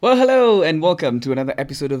Well, hello and welcome to another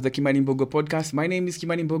episode of the Kimani Mbogo podcast. My name is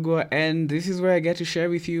Kimani Mbogo, and this is where I get to share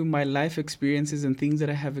with you my life experiences and things that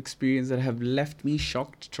I have experienced that have left me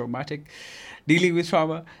shocked, traumatic, dealing with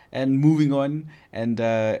trauma, and moving on. And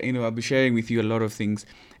I'll be sharing with you a lot of things.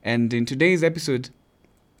 And in today's episode,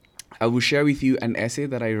 I will share with you an essay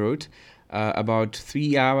that I wrote about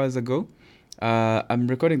 3 hours ago. I'm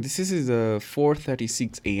recording this. This is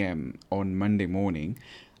 4:36 a.m. on Monday morning.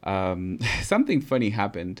 Something funny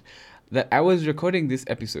happened that I was recording this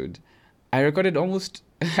episode. I recorded almost,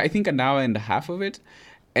 I think, an hour and a half of it,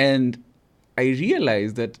 and I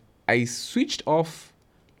realized that I switched off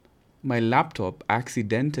my laptop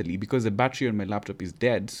accidentally because the battery on my laptop is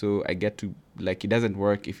dead. So I get to, like, it doesn't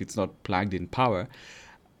work if it's not plugged in power.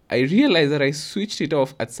 I realized that I switched it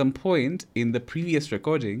off at some point in the previous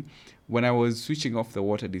recording when I was switching off the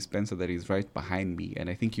water dispenser that is right behind me. And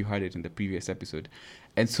I think you heard it in the previous episode.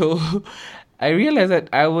 And so I realized that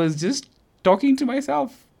I was just talking to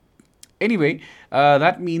myself. Anyway,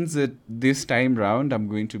 that means that this time round I'm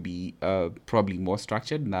going to be probably more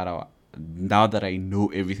structured now that I know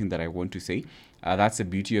everything that I want to say. That's the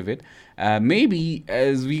beauty of it. Maybe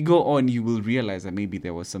as we go on, you will realize that maybe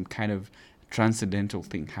there was some kind of transcendental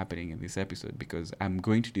thing happening in this episode, because I'm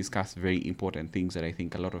going to discuss very important things that I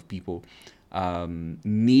think a lot of people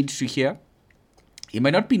need to hear. It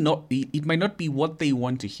might not be what they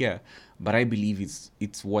want to hear, but I believe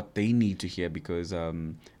it's what they need to hear, because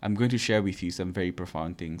I'm going to share with you some very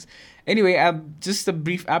profound things. Anyway, just a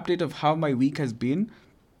brief update of how my week has been.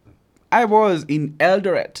 I was in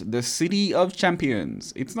Eldoret, the city of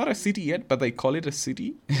champions. It's not a city yet, but they call it a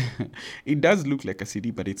city. It does look like a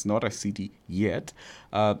city, but it's not a city yet.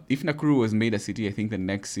 If Nakuru was made a city, I think the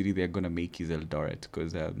next city they're going to make is Eldoret.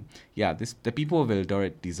 Because, the people of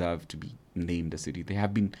Eldoret deserve to be named a city. They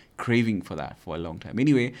have been craving for that for a long time.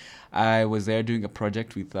 Anyway, I was there doing a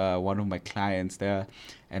project with one of my clients there,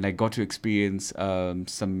 and I got to experience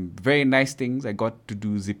some very nice things. I got to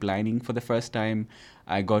do zip lining for the first time.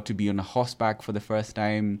 I got to be on a horseback for the first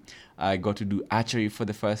time. I got to do archery for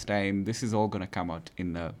the first time. This is all going to come out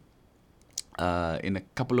in a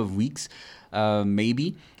couple of weeks,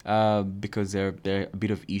 maybe, because there are a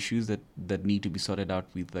bit of issues that need to be sorted out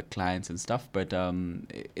with the clients and stuff. But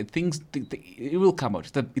it will come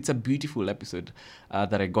out. It's a beautiful episode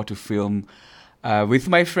that I got to film with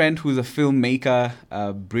my friend who's a filmmaker,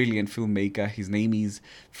 a brilliant filmmaker. His name is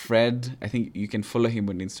Fred. I think you can follow him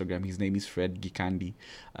on Instagram. His name is Fred Gikandi.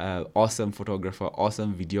 Awesome photographer,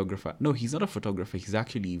 awesome videographer. No, he's not a photographer. He's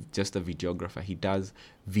actually just a videographer. He does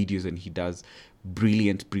videos and he does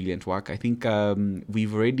brilliant work. I think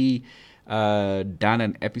we've already done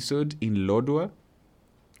an episode in Lodwar.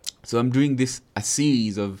 So I'm doing a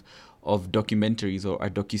series of documentaries, or a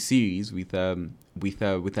docu-series with an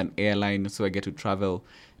airline, so I get to travel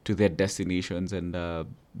to their destinations and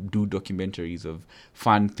do documentaries of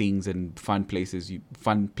fun things and fun places you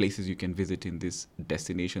can visit in these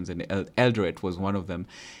destinations, and Eldoret was one of them.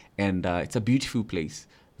 And it's a beautiful place,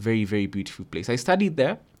 very, very beautiful place. I studied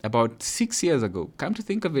there about 6 years ago. Come to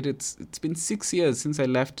think of it, it's been 6 years since I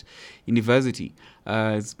left university.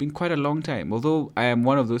 It's been quite a long time. Although I am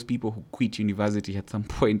one of those people who quit university at some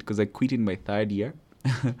point, because I quit in my third year,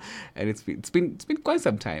 and it's been quite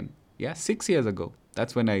some time. Yeah, 6 years ago.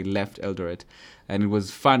 That's when I left Eldoret, and it was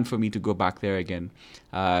fun for me to go back there again.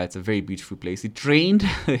 It's a very beautiful place. It rained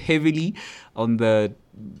heavily on the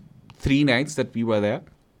 3 nights that we were there.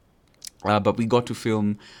 But we got to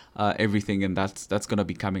film everything, and that's going to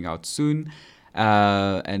be coming out soon.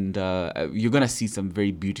 And you're going to see some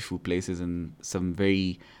very beautiful places and some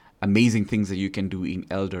very amazing things that you can do in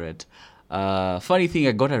Eldoret. Funny thing,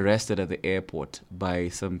 I got arrested at the airport by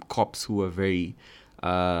some cops who were very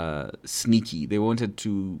sneaky. They wanted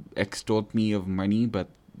to extort me of money, but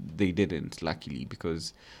they didn't, luckily,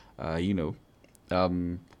 because, ain't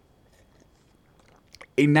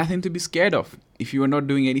nothing to be scared of if you are not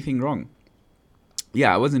doing anything wrong.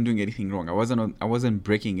 Yeah, I wasn't doing anything wrong. I wasn't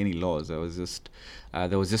breaking any laws. I was just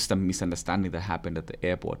there was just a misunderstanding that happened at the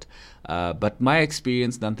airport. But my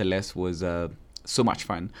experience, nonetheless, was so much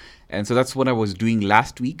fun, and so that's what I was doing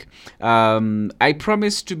last week. I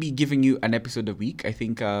promised to be giving you an episode a week. I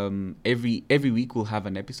think every week we'll have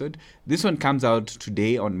an episode. This one comes out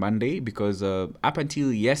today on Monday, because up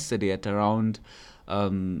until yesterday at around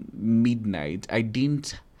midnight, I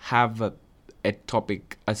didn't have a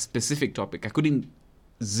specific topic. I couldn't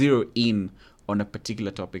zero in on a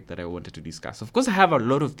particular topic that I wanted to discuss. Of course, I have a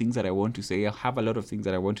lot of things that I want to say. I have a lot of things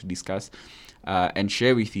that I want to discuss and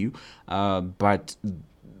share with you, but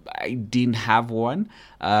I didn't have one.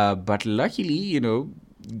 But luckily,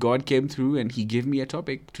 God came through and he gave me a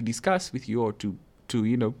topic to discuss with you, or to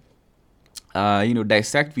to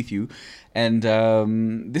dissect with you. And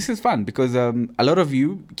this is fun because a lot of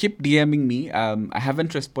you keep DMing me. I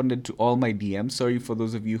haven't responded to all my DMs. Sorry for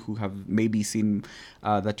those of you who have maybe seen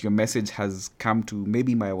that your message has come to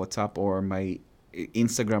maybe my WhatsApp or my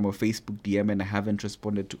Instagram or Facebook DM, and I haven't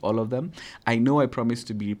responded to all of them. I know I promised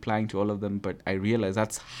to be replying to all of them, but I realize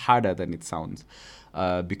that's harder than it sounds,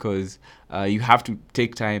 because you have to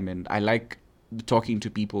take time, and I like talking to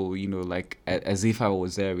people, like as if I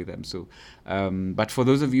was there with them. So, but for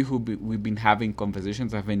those of you we've been having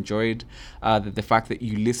conversations, I've enjoyed the fact that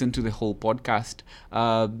you listen to the whole podcast.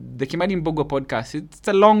 The Kimani Mbogo podcast, it's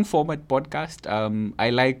a long format podcast. I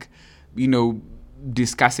like,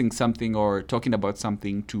 discussing something or talking about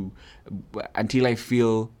something until I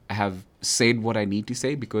feel I have said what I need to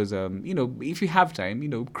say, because if you have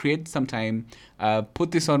time, create some time,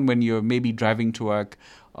 put this on when you're maybe driving to work,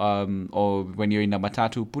 or when you're in a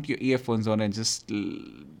matatu, put your earphones on and just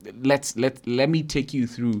let me take you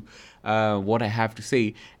through what I have to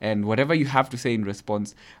say, and whatever you have to say in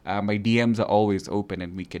response, my DMs are always open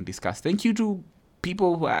and we can discuss. Thank you to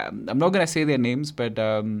people who, I'm not going to say their names, but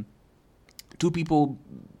 2 people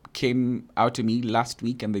came out to me last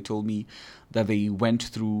week and they told me that they went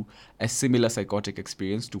through a similar psychotic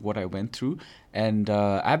experience to what I went through. And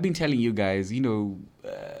I've been telling you guys,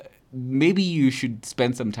 maybe you should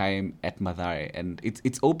spend some time at Mathare, and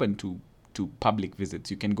it's open to public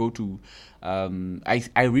visits. You can go to, I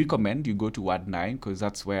recommend you go to Ward 9, because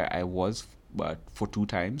that's where I was for 2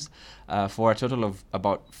 times, for a total of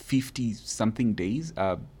about 50 something days.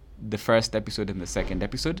 The first episode and the second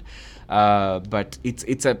episode, but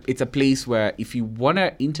it's a place where if you want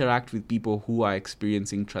to interact with people who are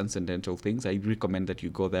experiencing transcendental things, I recommend that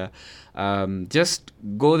you go there. Just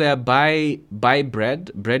go there, buy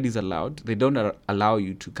bread. Bread is allowed. They don't allow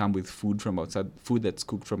you to come with food from outside, food that's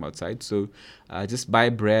cooked from outside. So just buy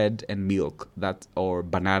bread and milk, or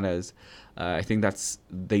bananas. I think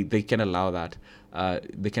they can allow that.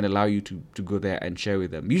 They can allow you to go there and share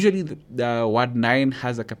with them. Usually the Ward 9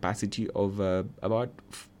 has a capacity of about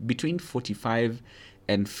between 45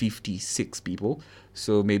 and 56 people.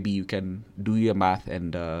 So maybe you can do your math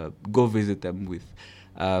and go visit them with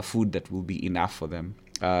food that will be enough for them.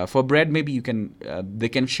 For bread, maybe they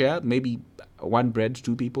can share maybe 1 bread,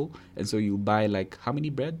 2 people. And so you buy how many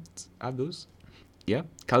breads are those? Yeah,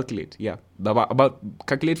 calculate. Yeah, about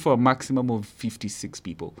calculate for a maximum of 56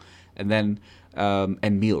 people, and then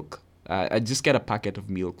and milk. I just get a packet of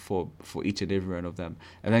milk for each and every one of them,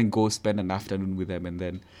 and then go spend an afternoon with them, and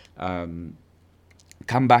then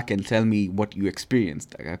come back and tell me what you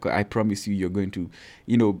experienced. I promise you're going to,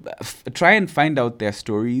 try and find out their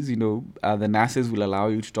stories. The nurses will allow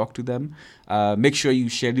you to talk to them. Make sure you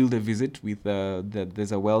schedule the visit with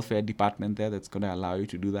there's a welfare department there that's going to allow you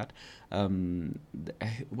to do that.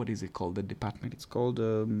 What is it called? The department? It's called,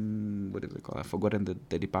 what is it called? I've forgotten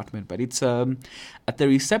the department, but it's at the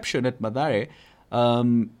reception at Mathare.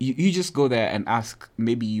 You just go there and ask.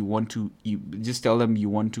 Maybe you just tell them you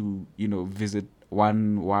want to, visit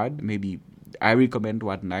one ward. Maybe I recommend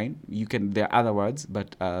Ward 9. There are other wards,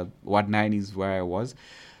 but Ward 9 is where I was.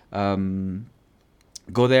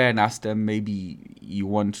 Go there and ask them. Maybe you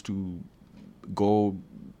want to go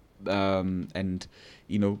and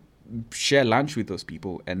share lunch with those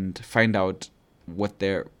people and find out what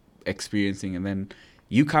they're experiencing, and then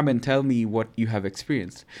you come and tell me what you have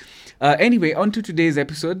experienced. Anyway, on to today's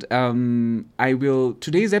episode. I will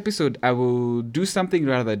do something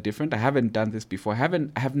rather different. I haven't done this before. I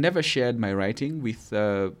have never shared my writing with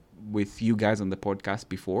you guys on the podcast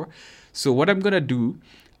before. So what I'm going to do,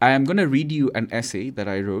 I am going to read you an essay that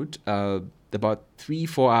I wrote about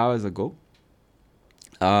 3-4 hours ago.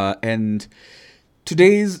 And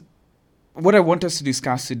what I want us to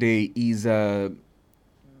discuss today is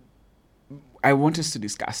I want us to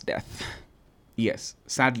discuss death. Yes,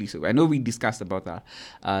 sadly so. I know we discussed about that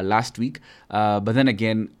last week, but then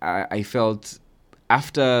again, I felt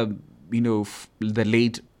after the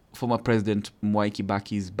late former President Mwai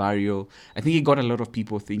Kibaki's burial, I think it got a lot of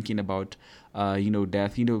people thinking about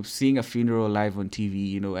death. Seeing a funeral live on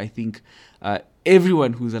TV. I think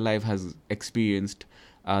everyone who's alive has experienced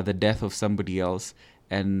the death of somebody else,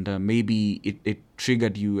 and maybe it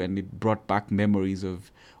triggered you and it brought back memories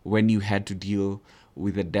of when you had to deal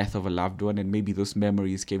with the death of a loved one, and maybe those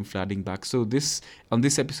memories came flooding back. So on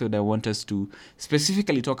this episode, I want us to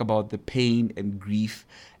specifically talk about the pain and grief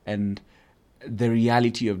and the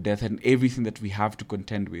reality of death and everything that we have to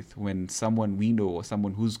contend with when someone we know or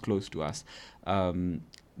someone who's close to us,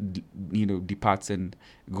 departs and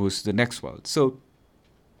goes to the next world. So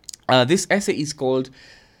this essay is called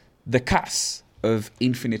 "The Curse of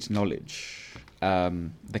Infinite Knowledge."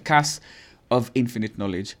 The Curse of Infinite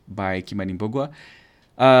Knowledge by Kimani Mbogwa.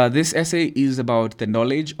 This essay is about the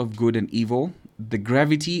knowledge of good and evil, the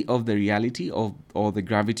gravity of the reality or the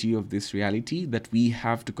gravity of this reality that we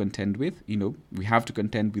have to contend with. We have to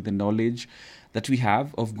contend with the knowledge that we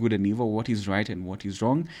have of good and evil, what is right and what is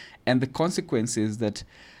wrong, and the consequences that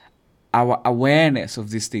our awareness of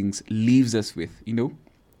these things leaves us with.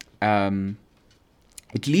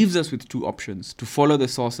 It leaves us with two options: to follow the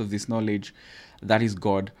source of this knowledge, that is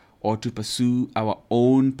God, or to pursue our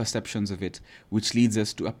own perceptions of it, which leads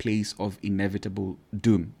us to a place of inevitable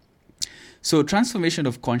doom. So transformation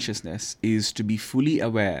of consciousness is to be fully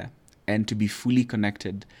aware and to be fully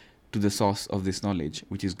connected to the source of this knowledge,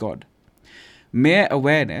 which is God. Mere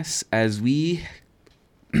awareness as we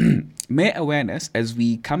come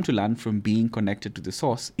to learn from being connected to the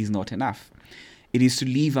source is not enough. It is to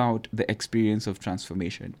leave out the experience of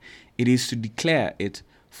transformation. It is to declare it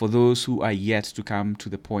for those who are yet to come to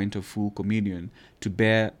the point of full communion, to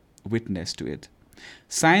bear witness to it.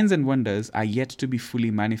 Signs and wonders are yet to be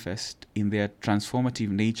fully manifest in their transformative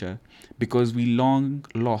nature because we long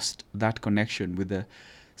lost that connection with the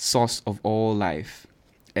source of all life,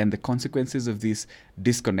 and the consequences of this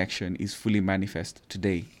disconnection is fully manifest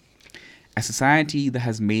today. A society that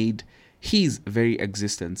has made his very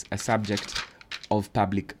existence a subject of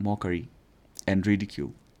public mockery and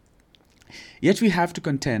ridicule. Yet we have to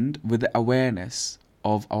contend with the awareness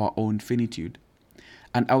of our own finitude,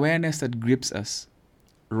 an awareness that grips us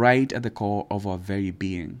right at the core of our very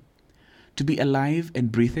being. To be alive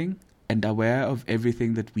and breathing and aware of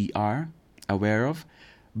everything that we are aware of,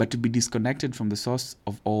 but to be disconnected from the source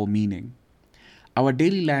of all meaning. Our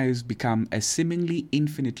daily lives become a seemingly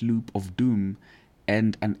infinite loop of doom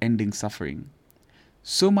and unending suffering.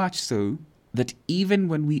 So much so that even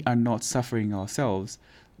when we are not suffering ourselves,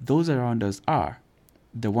 those around us are,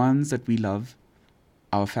 the ones that we love,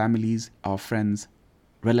 our families, our friends,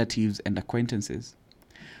 relatives, and acquaintances.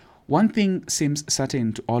 One thing seems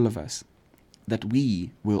certain to all of us, that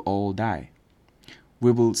we will all die.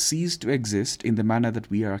 We will cease to exist in the manner that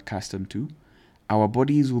we are accustomed to. Our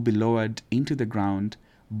bodies will be lowered into the ground,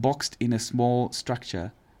 boxed in a small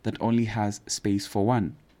structure that only has space for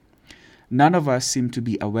one. None of us seem to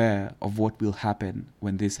be aware of what will happen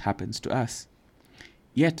when this happens to us.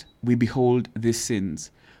 Yet we behold these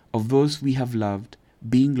sins of those we have loved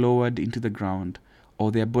being lowered into the ground,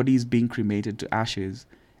 or their bodies being cremated to ashes,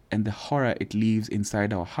 and the horror it leaves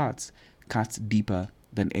inside our hearts cuts deeper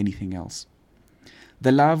than anything else.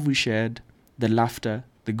 The love we shared, the laughter,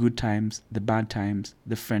 the good times, the bad times,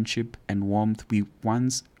 the friendship and warmth we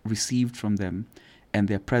once received from them, and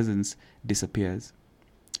their presence disappears.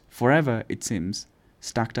 Forever, it seems,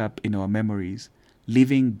 stacked up in our memories,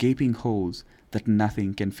 leaving gaping holes that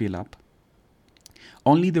nothing can fill up.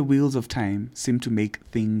 Only the wheels of time seem to make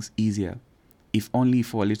things easier, if only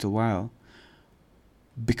for a little while,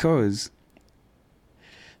 because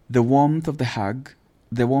the warmth of their hug,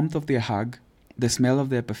 the smell of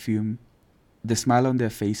their perfume, the smile on their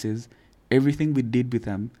faces, everything we did with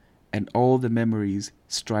them, and all the memories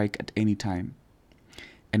strike at any time.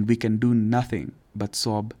 And we can do nothing but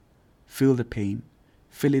sob, feel the pain,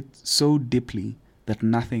 feel it so deeply that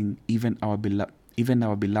nothing, even our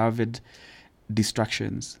beloved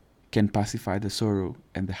distractions, can pacify the sorrow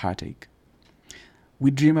and the heartache.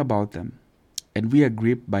 We dream about them, and we are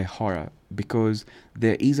gripped by horror because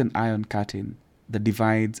there is an iron curtain that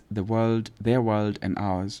divides their world and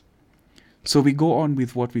ours. So we go on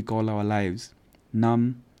with what we call our lives,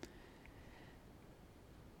 numb,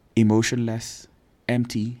 emotionless,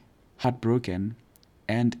 empty, heartbroken,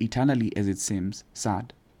 and eternally, as it seems,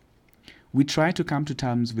 sad. We try to come to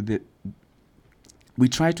terms with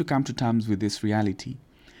this reality,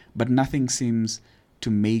 but nothing seems to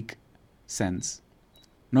make sense.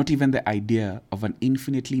 Not even the idea of an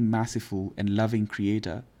infinitely merciful and loving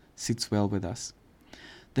creator sits well with us.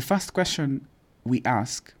 The first question we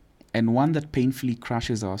ask, and one that painfully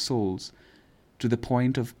crushes our souls to the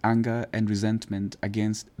point of anger and resentment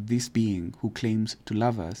against this being who claims to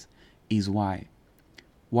love us, is why?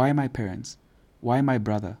 Why my parents? Why my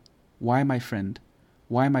brother? Why my friend?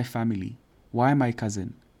 Why my family? Why my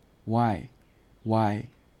cousin? Why? Why?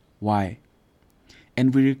 Why?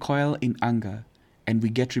 And we recoil in anger, and we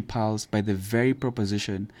get repulsed by the very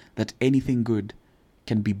proposition that anything good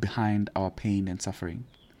can be behind our pain and suffering.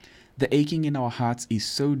 The aching in our hearts is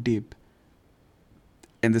so deep,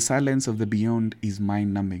 and the silence of the beyond is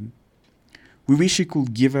mind-numbing. We wish he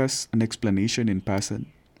could give us an explanation in person.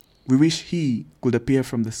 We wish he could appear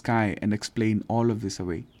from the sky and explain all of this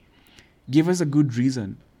away. Give us a good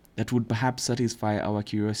reason that would perhaps satisfy our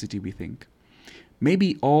curiosity, we think.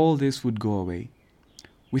 maybe all this would go away.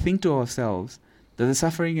 We think to ourselves that the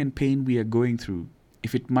suffering and pain we are going through,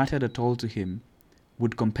 if it mattered at all to him,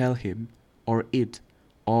 would compel him, or it,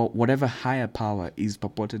 or whatever higher power is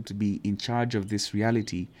purported to be in charge of this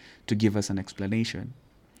reality, to give us an explanation.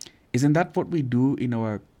 Isn't that what we do in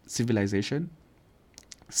our civilization?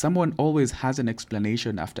 Someone always has an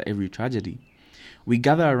explanation after every tragedy. We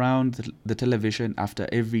gather around the television after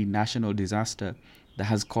every national disaster that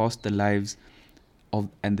has cost the lives of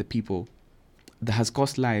and the people that has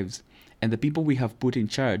cost lives and the people we have put in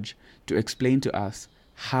charge to explain to us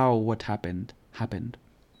how what happened.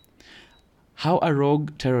 How a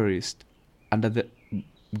rogue terrorist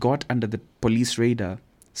got under the police radar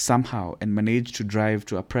somehow and managed to drive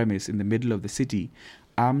to a premise in the middle of the city,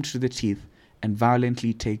 armed to the teeth, and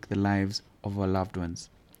violently take the lives of our loved ones.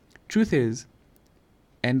 Truth is,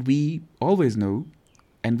 and we always know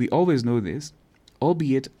this,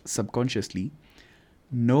 albeit subconsciously,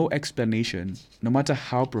 no explanation, no matter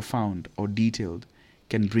how profound or detailed,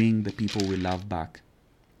 can bring the people we love back.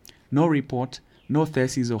 No report, no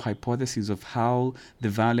thesis or hypothesis of how the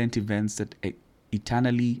violent events that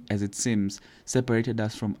eternally, as it seems, separated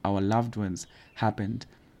us from our loved ones happened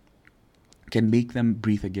can make them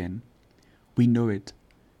breathe again. We know it,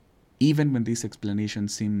 even when these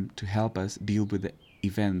explanations seem to help us deal with the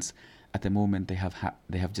events at the moment they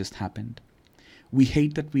have just happened. We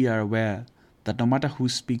hate that we are aware that no matter who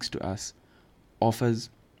speaks to us, offers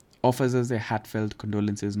us their heartfelt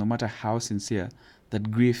condolences, no matter how sincere,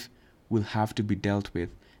 that grief will have to be dealt with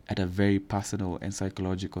at a very personal and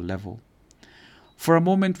psychological level. For a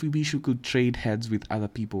moment, we wish we could trade heads with other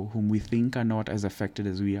people whom we think are not as affected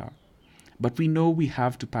as we are. But we know we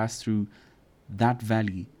have to pass through that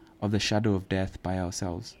valley of the shadow of death by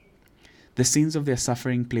ourselves. The scenes of their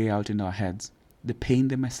suffering play out in our heads. The pain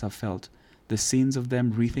they must have felt, the scenes of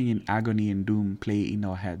them writhing in agony and doom play in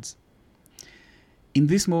our heads. In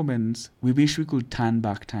these moments, we wish we could turn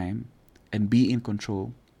back time and be in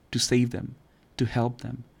control, to save them, to help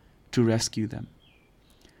them, to rescue them.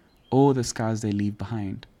 Oh, the scars they leave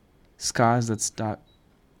behind. Scars that start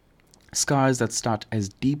as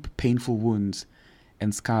deep, painful wounds,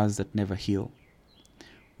 and scars that never heal.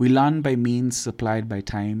 We learn by means supplied by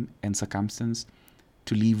time and circumstance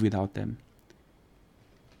to live without them.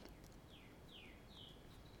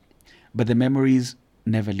 But the memories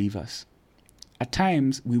never leave us. At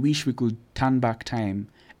times, we wish we could turn back time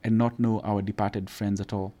and not know our departed friends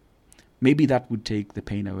at all. Maybe that would take the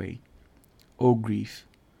pain away. O grief,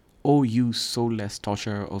 O you soulless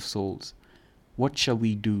torturer of souls, what shall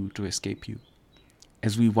we do to escape you?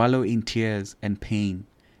 As we wallow in tears and pain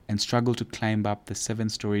and struggle to climb up the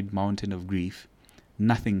 7-storied mountain of grief,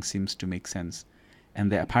 nothing seems to make sense,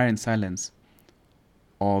 and the apparent silence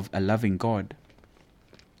of a loving God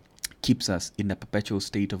keeps us in a perpetual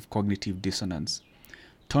state of cognitive dissonance,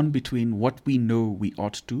 torn between what we know we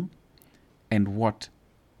ought to and what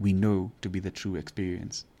we know to be the true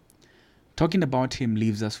experience. Talking about him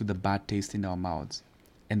leaves us with a bad taste in our mouths,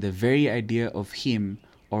 and the very idea of him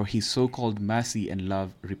or his so-called mercy and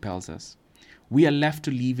love repels us. We are left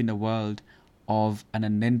to live in a world of an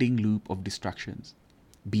unending loop of distractions,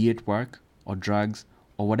 be it work or drugs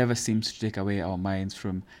or whatever seems to take away our minds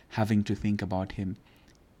from having to think about him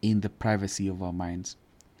in the privacy of our minds.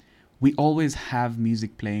 We always have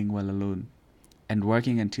music playing while alone and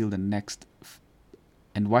working until the next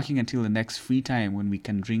free time when we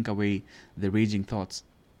can drink away the raging thoughts,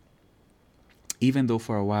 even though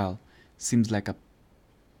for a while seems like a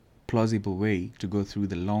plausible way to go through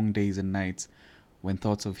the long days and nights when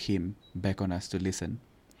thoughts of him beckon us to listen.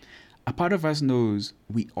 A part of us knows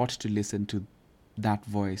we ought to listen to that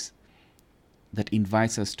voice that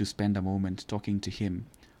invites us to spend a moment talking to him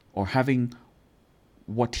or having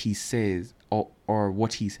what he says or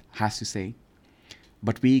what he has to say.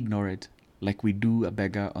 But we ignore it like we do a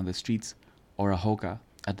beggar on the streets or a hawker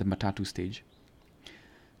at the matatu stage.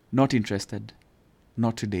 Not interested,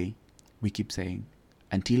 not today, we keep saying,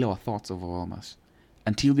 until our thoughts overwhelm us,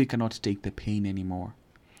 until we cannot take the pain anymore.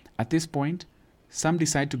 At this point, some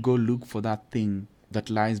decide to go look for that thing that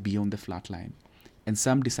lies beyond the flat line, and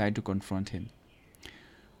some decide to confront him.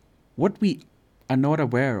 What we are not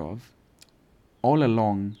aware of all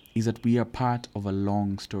along is that we are part of a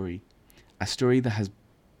long story, a story that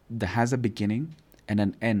has a beginning and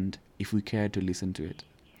an end if we care to listen to it.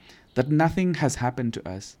 That nothing that has happened to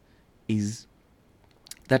us is,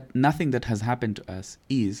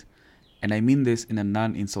 and I mean this in a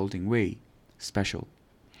non-insulting way, special.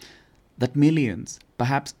 That millions,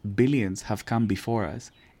 perhaps billions, have come before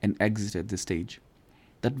us and exited the stage.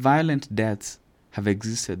 That violent deaths have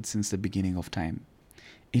existed since the beginning of time.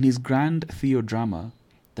 In his grand theodrama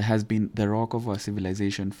that has been the rock of our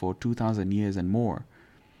civilization for 2000 years and more,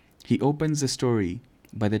 he opens the story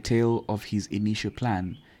by the tale of his initial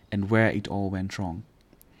plan and where it all went wrong.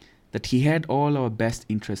 That he had all our best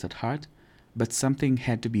interests at heart, but something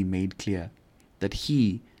had to be made clear, that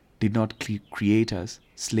he did not create us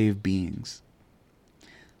slave beings.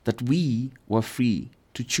 That we were free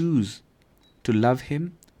to choose to love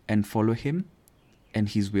him and follow him and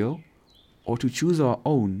his will, or to choose our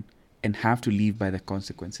own and have to live by the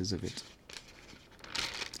consequences of it.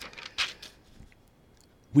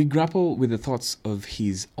 We grapple with the thoughts of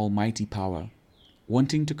his almighty power,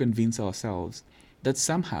 wanting to convince ourselves that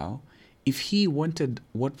somehow, if he wanted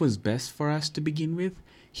what was best for us to begin with,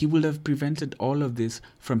 he would have prevented all of this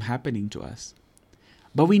from happening to us.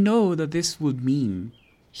 But we know that this would mean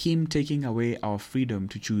him taking away our freedom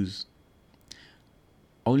to choose,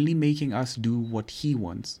 only making us do what he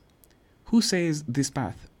wants. Who says this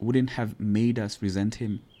path wouldn't have made us resent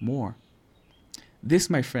him more? This,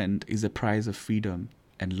 my friend, is the price of freedom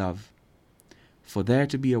and love. For there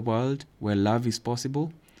to be a world where love is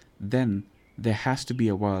possible, then there has to be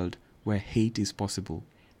a world where hate is possible,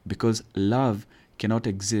 because love cannot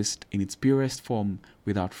exist in its purest form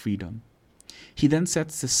without freedom. He then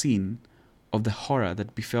sets the scene of the horror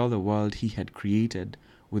that befell the world he had created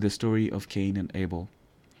with the story of Cain and Abel.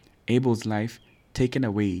 Abel's life taken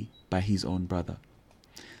away by his own brother.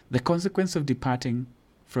 The consequences of departing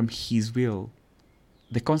from his will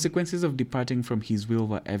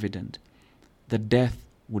were evident. That death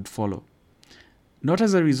would follow. Not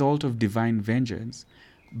as a result of divine vengeance,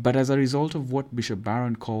 but as a result of what Bishop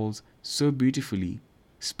Barron calls so beautifully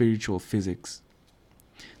spiritual physics.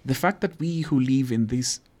 The fact that we who live in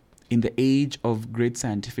the age of great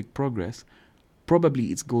scientific progress, probably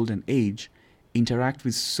its golden age, interact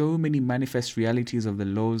with so many manifest realities of the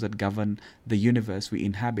laws that govern the universe we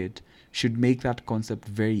inhabit should make that concept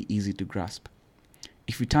very easy to grasp.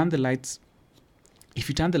 If you turn the light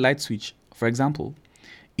switch, for example,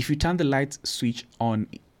 if you turn the light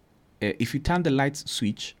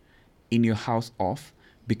switch in your house off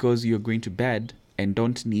because you're going to bed and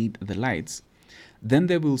don't need the lights, then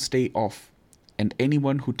they will stay off, and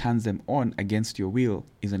anyone who turns them on against your will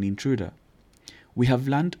is an intruder. We have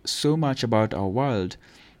learned so much about our world,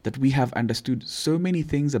 that we have understood so many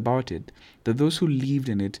things about it, that those who lived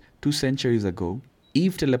in it 2 centuries ago,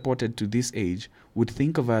 if teleported to this age, would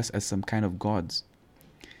think of us as some kind of gods.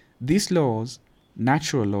 These laws,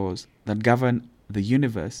 natural laws that govern the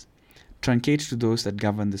universe, truncate to those that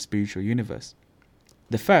govern the spiritual universe.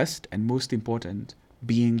 The first and most important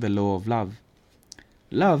being the law of love.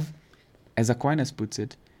 Love, as Aquinas puts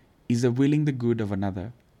it, is the willing the good of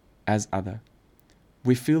another as other.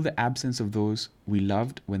 We feel the absence of those we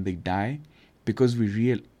loved when they die because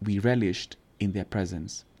we relished in their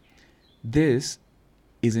presence. This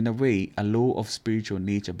is in a way a law of spiritual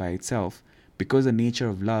nature by itself, because the nature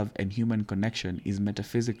of love and human connection is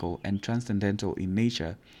metaphysical and transcendental in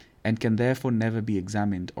nature, and can therefore never be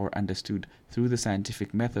examined or understood through the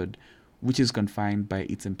scientific method, which is confined by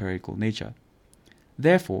its empirical nature.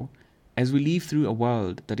 Therefore, as we live through a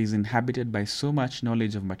world that is inhabited by so much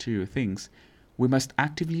knowledge of material things, we must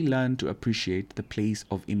actively learn to appreciate the place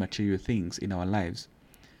of immaterial things in our lives.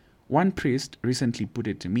 One priest recently put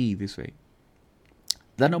it to me this way: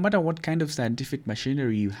 that no matter what kind of scientific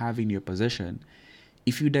machinery you have in your possession,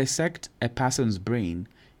 if you dissect a person's brain,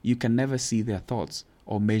 you can never see their thoughts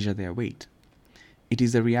or measure their weight. It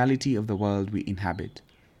is the reality of the world we inhabit,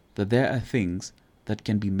 that there are things that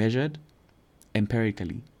can be measured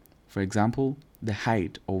empirically. For example, the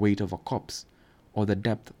height or weight of a corpse, or the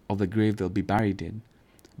depth of the grave they'll be buried in.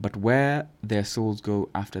 But where their souls go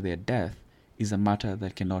after their death is a matter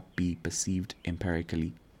that cannot be perceived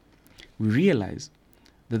empirically. We realize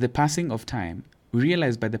by the passing of time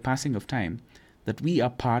that we are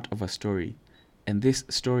part of a story, and this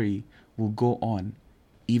story will go on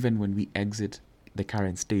even when we exit the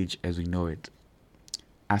current stage as we know it.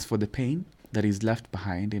 As for the pain that is left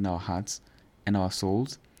behind in our hearts and our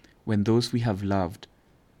souls, when those we have loved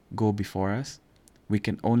go before us, we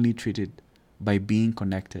can only treat it by being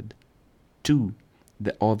connected to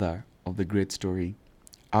the author of the great story,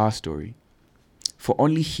 our story. For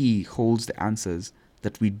only he holds the answers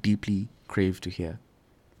that we deeply crave to hear.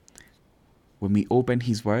 When we open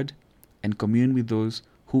his word and commune with those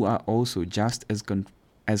who are also just as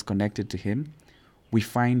connected to him, we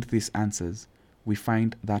find these answers. We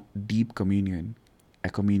find that deep communion, a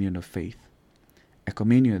communion of faith, a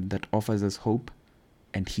communion that offers us hope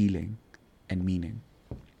and healing and meaning.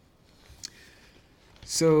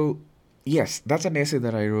 So, yes, that's an essay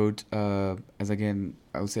that I wrote, I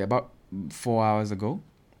would say about 4 hours ago.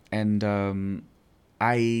 And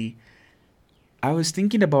I I was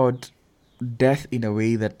thinking about death in a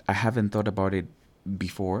way that I haven't thought about it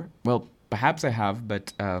before. Well, perhaps I have,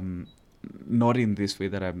 but not in this way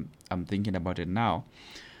that I'm thinking about it now.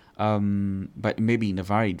 But maybe in a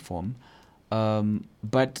varied form.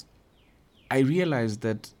 But I realized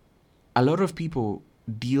that a lot of people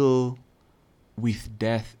deal with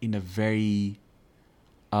death in a very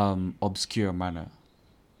obscure manner.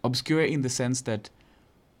 Obscure in the sense that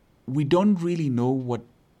we don't really know what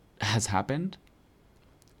has happened.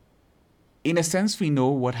 In a sense, we know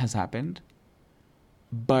what has happened,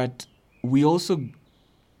 but we also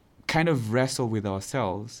kind of wrestle with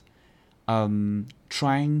ourselves,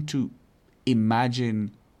 trying to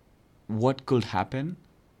imagine what could happen,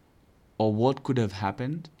 or what could have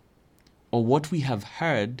happened, or what we have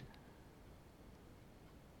heard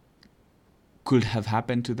could have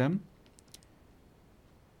happened to them.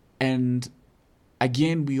 And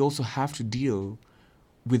again, we also have to deal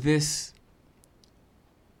with this,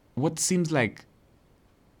 what seems like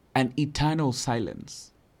an eternal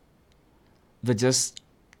silence that just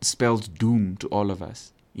spells doom to all of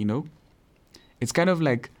us, you know? It's kind of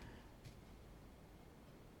like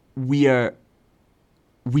we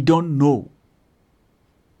don't know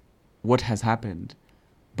what has happened,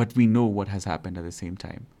 but we know what has happened at the same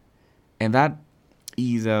time. And that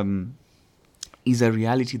is a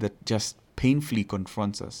reality that just painfully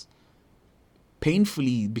confronts us.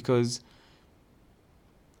 Painfully, because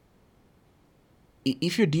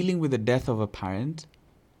if you're dealing with the death of a parent,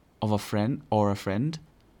 of a friend, or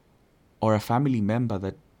a family member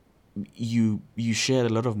that you share a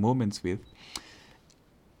lot of moments with,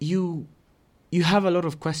 you have a lot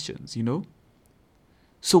of questions, you know?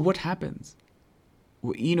 So what happens?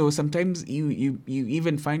 You know, sometimes you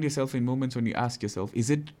even find yourself in moments when you ask yourself, is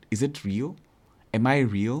it real? Am I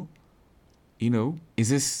real? You know,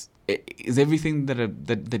 is everything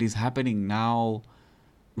that is happening now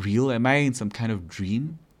real? Am I in some kind of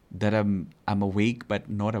dream that I'm awake but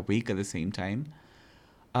not awake at the same time?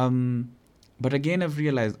 But again, I've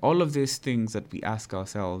realized all of these things that we ask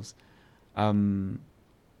ourselves,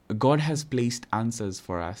 God has placed answers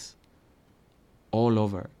for us all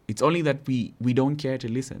over. It's only that we don't care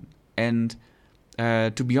to listen. And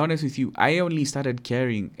to be honest with you, I only started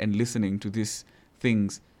caring and listening to these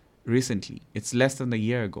things recently. It's less than a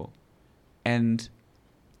year ago. And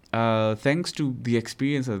thanks to the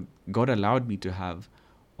experience that God allowed me to have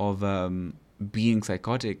of being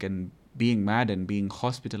psychotic and being mad and being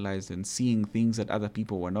hospitalized and seeing things that other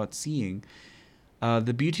people were not seeing,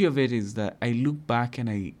 the beauty of it is that I look back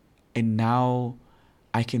and now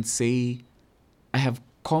I can say I have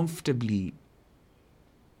comfortably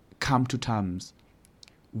come to terms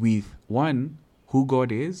with, one, who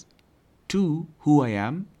God is, two, who I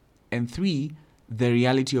am, and three, the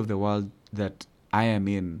reality of the world that I am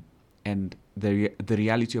in, and the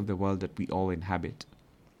reality of the world that we all inhabit.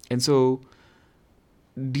 And so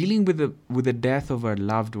dealing with the death of our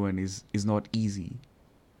loved one is not easy.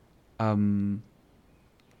 But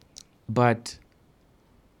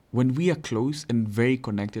when we are close and very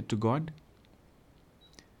connected to God,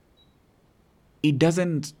 it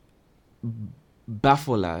doesn't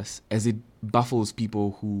baffle us as it baffles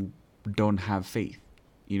people who don't have faith,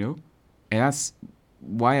 you know? And that's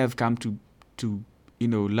why I've come to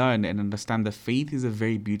learn and understand that faith is a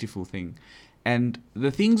very beautiful thing. And the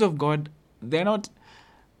things of God, they're not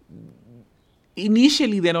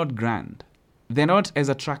grand. They're not as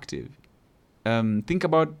attractive. Think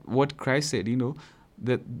about what Christ said, you know,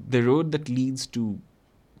 that the road that leads to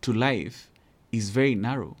life is very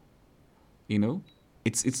narrow. You know,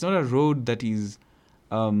 it's not a road that is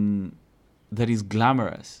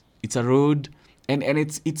glamorous. It's a road, and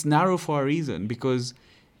it's narrow for a reason, because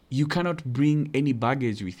you cannot bring any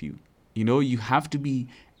baggage with you. You know, you have to be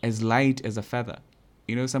as light as a feather.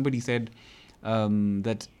 You know, somebody said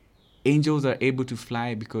that angels are able to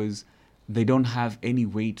fly because they don't have any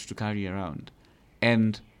weight to carry around.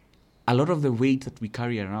 And a lot of the weight that we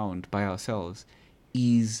carry around by ourselves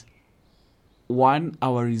is, one,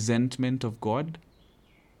 our resentment of God,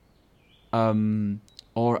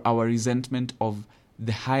 or our resentment of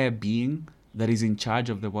the higher being that is in charge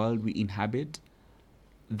of the world we inhabit,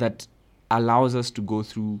 that allows us to go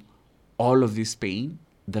through all of this pain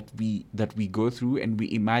that we go through, and we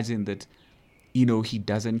imagine that, you know, he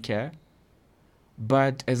doesn't care.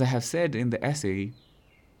 But as I have said in the essay,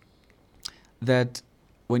 that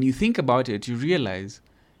when you think about it, you realize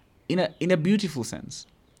in a beautiful sense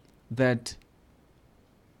that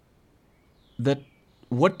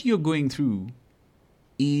what you're going through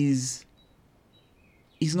is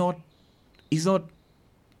not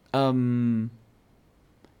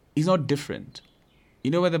is not different.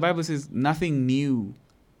 You know, when the Bible says nothing new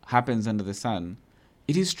happens under the sun,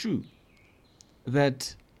 it is true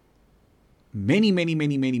that many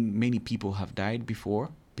people have died before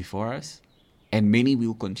us, and many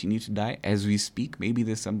will continue to die as we speak. Maybe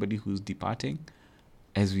there's somebody who's departing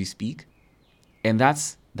as we speak, and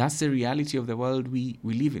that's the reality of the world we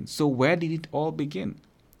live in. So where did it all begin?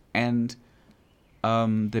 And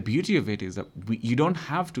the beauty of it is that you don't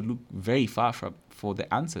have to look very far for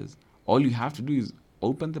the answers. All you have to do is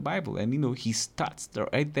open the Bible, and he starts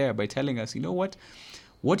right there by telling us, you know what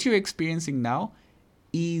you're experiencing now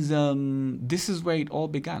is this is where it all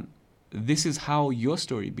began. This is how your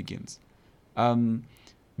story begins.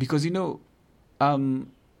 Because the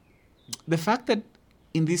fact that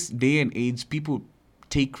in this day and age people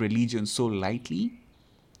take religion so lightly,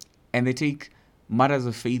 and they take matters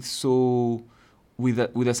of faith so with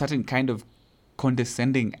a certain kind of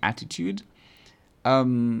condescending attitude,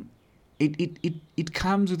 it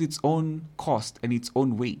comes with its own cost and its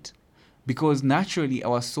own weight, because naturally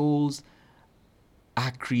our souls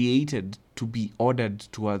are created to be ordered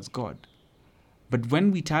towards God. But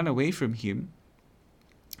when we turn away from Him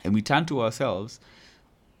and we turn to ourselves,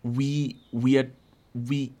 we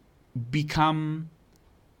become,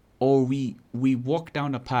 or we walk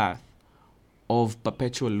down a path of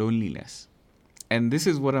perpetual loneliness. And this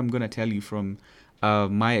is what I'm going to tell you from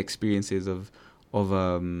my experiences of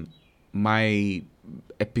my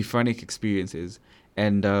epiphanic experiences,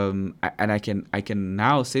 and I can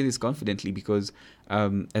now say this confidently because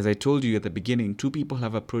as I told you at the beginning, 2 people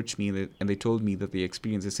have approached me and they told me that they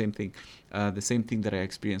experienced the same thing that I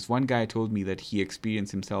experienced. One guy told me that he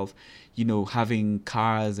experienced himself, having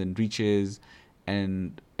cars and riches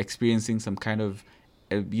and experiencing some kind of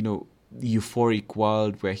euphoric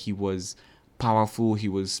world where he was powerful. He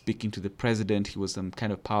was speaking to the president. He was some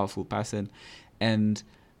kind of powerful person. And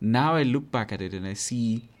now I look back at it and I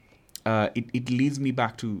see it leads me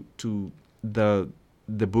back to the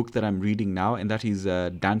book that I'm reading now, and that is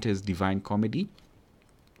Dante's Divine Comedy.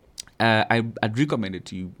 I'd recommend it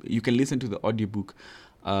to you. You can listen to the audiobook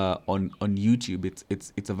on YouTube.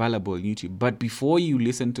 It's available on YouTube. But before you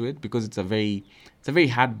listen to it, because it's a very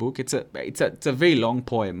hard book. It's a very long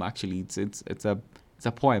poem actually. It's a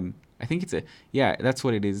poem. I think that's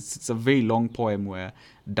what it is. It's a very long poem where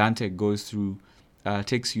Dante goes through,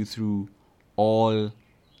 takes you through all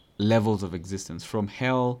levels of existence, from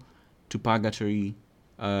hell to purgatory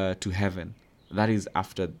to heaven. That is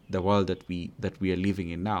after the world that we are living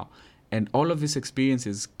in now. And all of these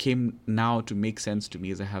experiences came now to make sense to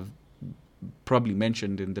me, as I have probably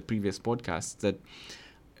mentioned in the previous podcasts, that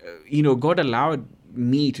God allowed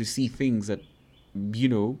me to see things that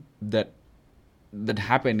that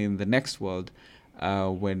happen in the next world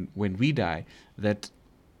when we die, that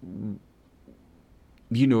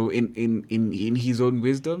in His own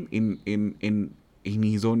wisdom, in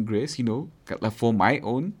His own grace, for my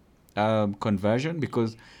own conversion,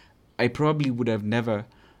 because I probably would have never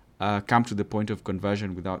come to the point of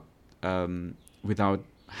conversion without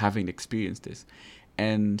having experienced this.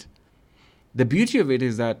 And the beauty of it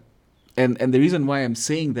is that, and the reason why I'm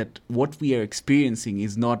saying that what we are experiencing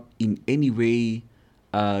is not in any way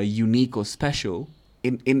unique or special,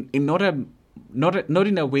 not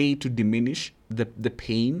in a way to diminish the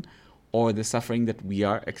pain or the suffering that we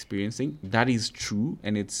are experiencing. That is true,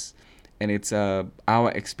 and it's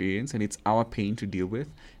our experience, and it's our pain to deal with,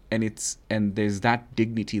 and there's that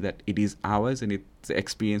dignity that it is ours, and it's the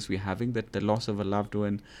experience we're having, that the loss of a loved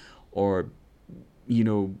one, or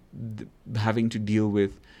having to deal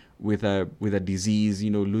with a disease,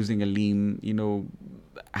 losing a limb,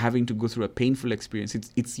 having to go through a painful experience.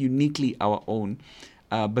 It's uniquely our own.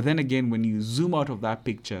 But then again, when you zoom out of that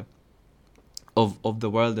picture of the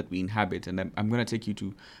world that we inhabit, and I'm going to take you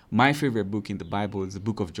to my favorite book in the Bible, is the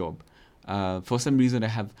book of Job. For some reason, I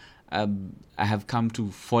have come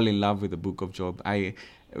to fall in love with the book of Job. I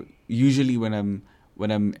usually when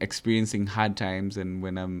I'm experiencing hard times, and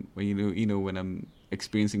when I'm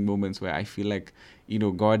experiencing moments where I feel like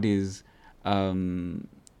God is kind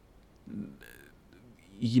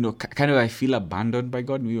of, I feel abandoned by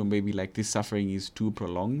God, maybe like this suffering is too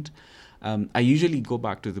prolonged, I usually go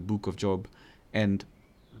back to the book of Job, and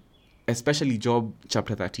especially Job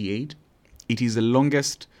chapter 38. It is the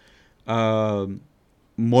longest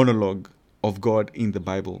monologue of God in the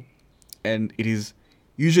Bible, and it is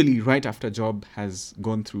usually right after Job has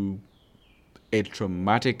gone through a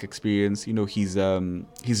traumatic experience. He's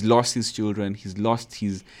lost his children, he's lost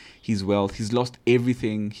his wealth, he's lost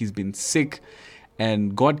everything, he's been sick,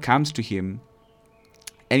 and God comes to him,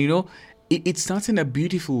 and it starts in a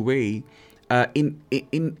beautiful way,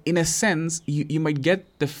 in a sense, you might get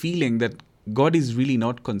the feeling that God is really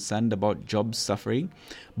not concerned about Job's suffering,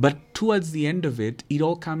 but towards the end of it, it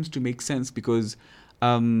all comes to make sense because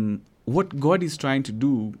what God is trying to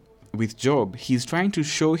do with Job, He's trying to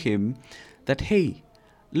show him that, hey,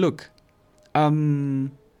 look,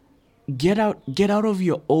 get out of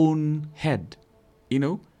your own head, you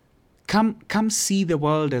know, come see the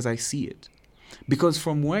world as I see it, because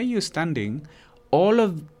from where you're standing, all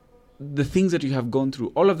of the things that you have gone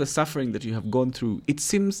through, all of the suffering that you have gone through, it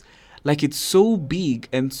seems like it's so big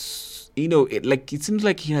and it seems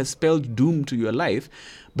like He has spelled doom to your life,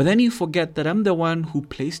 but then you forget that I'm the one who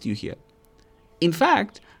placed you here. In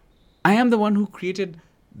fact, I am the one who created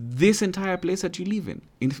this entire place that you live in.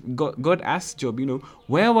 God asked Job,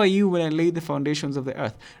 where were you when I laid the foundations of the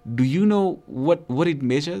earth? Do you know what it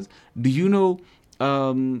measures? Do you know,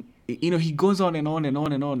 he goes on and on and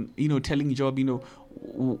on and on, telling Job,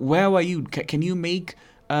 where were you? Can you make,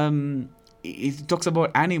 it talks about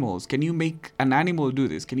animals. Can you make an animal do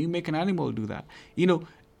this? Can you make an animal do that?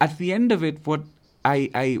 At the end of it, what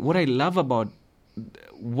I love about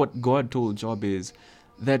what God told Job is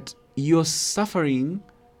that your suffering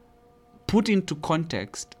put into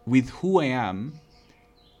context with who I am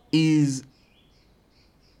is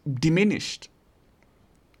diminished.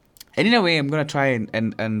 And in a way, I'm going to try and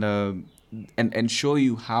show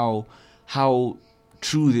you how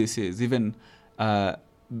true this is, even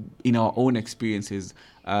in our own experiences.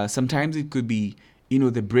 Sometimes it could be,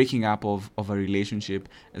 the breaking up of a relationship.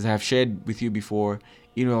 As I have shared with you before,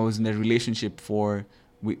 I was in a relationship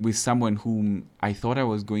with someone whom I thought I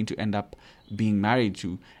was going to end up being married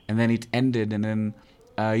to, and then it ended, and then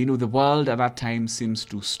the world at that time seems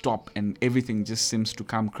to stop, and everything just seems to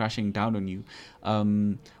come crashing down on you.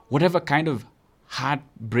 Whatever kind of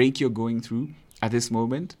heartbreak you're going through at this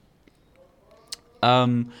moment,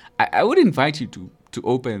 I would invite you to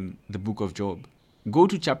open the book of Job. Go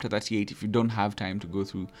to chapter 38 if you don't have time to go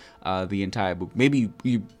through the entire book. Maybe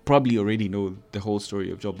you probably already know the whole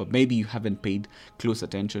story of Job, but maybe you haven't paid close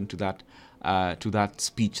attention to that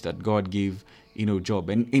speech that God gave, Job.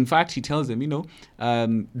 And in fact, He tells him,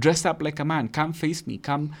 dress up like a man, come face me,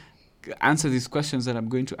 come answer these questions that I'm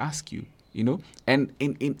going to ask you,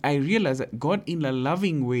 And I realize that God, in a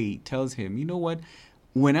loving way, tells him, you know what,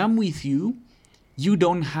 when I'm with you, you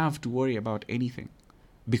don't have to worry about anything.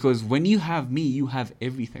 Because when you have me, you have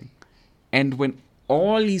everything. And when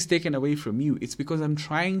all is taken away from you, it's because I'm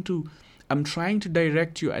trying to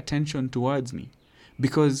direct your attention towards me.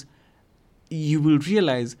 Because you will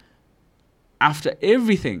realize after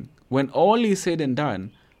everything, when all is said and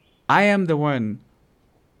done, I am the one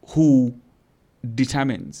who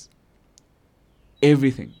determines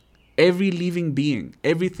everything. Every living being,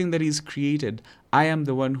 everything that is created, I am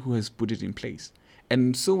the one who has put it in place.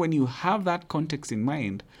 And so when you have that context in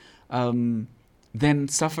mind, then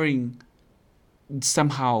suffering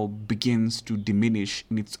somehow begins to diminish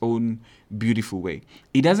in its own beautiful way.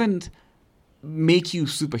 It doesn't make you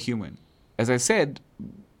superhuman. As I said,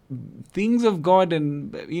 things of God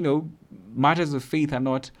and, matters of faith are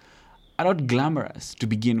not glamorous to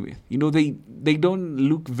begin with. They don't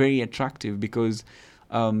look very attractive because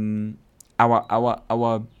the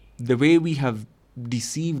way we have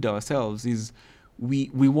deceived ourselves is we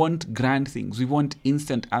want grand things. We want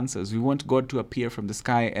instant answers. We want God to appear from the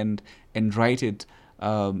sky and write it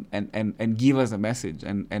and give us a message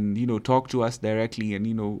and talk to us directly and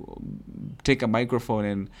take a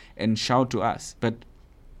microphone and shout to us. But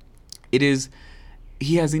it is,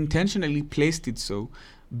 He has intentionally placed it so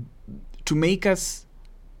to make us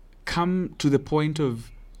come to the point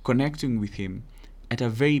of connecting with Him at a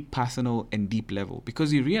very personal and deep level,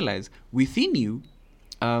 because you realize within you,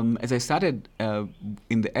 as I started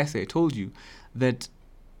in the essay, I told you that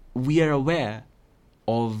we are aware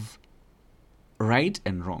of right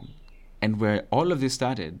and wrong. And where all of this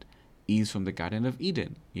started is from the Garden of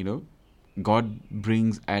Eden. God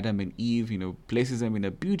brings Adam and Eve, places them in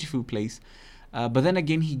a beautiful place. But then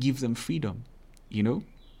again, He gives them freedom,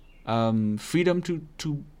 freedom to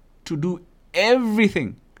do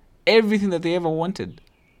everything that they ever wanted,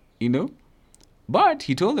 But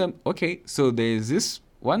He told them, okay, so there's this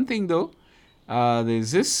one thing though,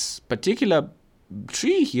 there's this particular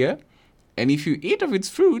tree here, and if you eat of its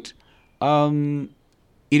fruit, it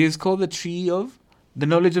is called the tree of the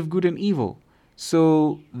knowledge of good and evil.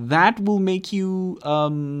 So that will make you,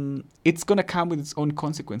 it's going to come with its own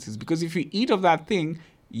consequences, because if you eat of that thing,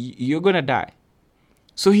 you're going to die.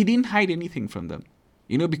 So He didn't hide anything from them,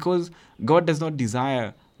 because God does not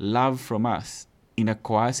desire love from us in a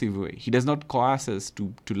coercive way. He does not coerce us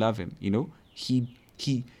to love Him, He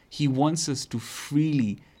wants us to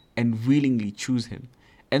freely and willingly choose him.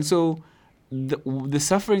 And so the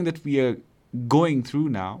suffering that we are going through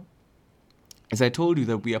now, as I told you,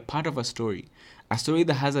 that we are part of a story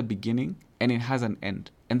that has a beginning and it has an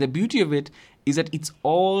end. And the beauty of it is that it's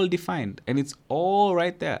all defined and it's all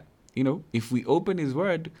right there. If we open his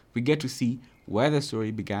word, we get to see where the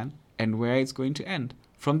story began and where it's going to end,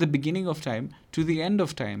 from the beginning of time to the end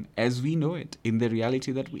of time as we know it in the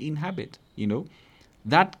reality that we inhabit.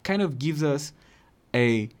 That kind of gives us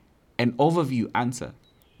an overview answer.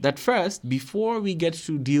 That first, before we get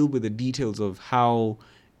to deal with the details of how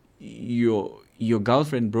your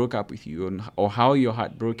girlfriend broke up with you, or how you're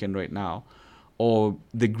heartbroken right now, or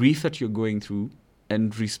the grief that you're going through,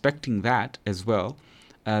 and respecting that as well,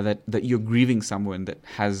 that you're grieving someone that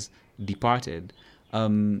has departed,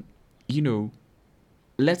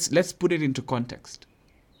 let's put it into context.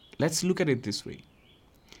 Let's look at it this way.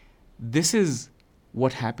 This is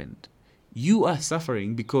what happened. You are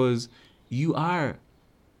suffering because you are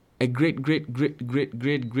a great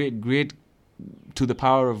to the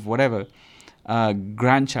power of whatever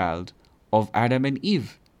grandchild of Adam and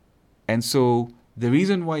Eve. And so the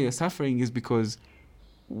reason why you're suffering is because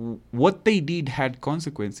what they did had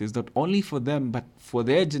consequences, not only for them but for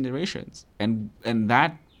their generations, and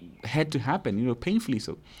that had to happen, painfully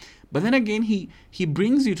so. But then again, he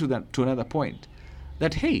brings you to another point,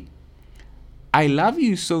 that hey, I love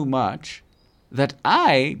you so much that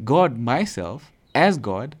I, God myself, as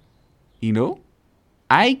God,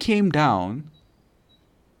 I came down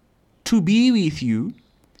to be with you,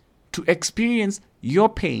 to experience your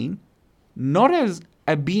pain, not as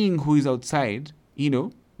a being who is outside,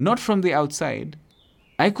 not from the outside.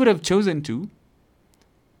 I could have chosen to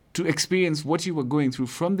experience what you were going through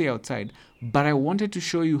from the outside, but I wanted to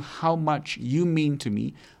show you how much you mean to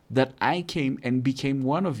me, that I came and became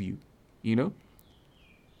one of you.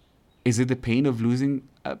 Is it the pain of losing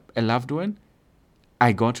a loved one?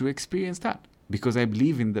 I got to experience that because I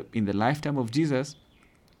believe in the lifetime of Jesus,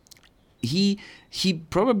 he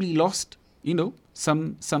probably lost,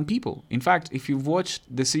 some people. In fact, if you've watched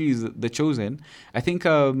the series The Chosen, I think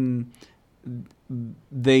we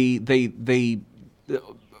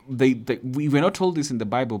were not told this in the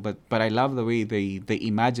Bible, but I love the way they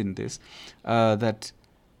imagined this, that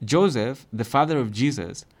Joseph, the father of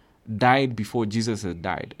Jesus, died before Jesus had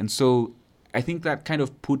died. And so I think that kind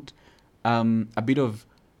of put a bit of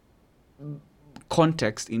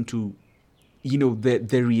context into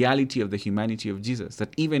the reality of the humanity of Jesus,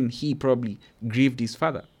 that even he probably grieved his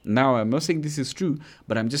father. Now, I'm not saying this is true,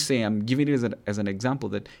 but I'm just saying, I'm giving it as an example,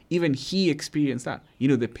 that even he experienced that,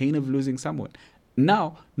 the pain of losing someone.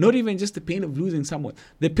 Now, not even just the pain of losing someone,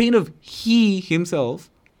 the pain of he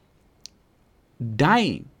himself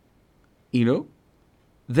dying,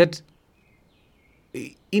 that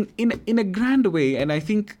in a grand way. And I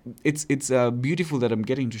think it's beautiful that I'm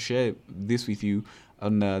getting to share this with you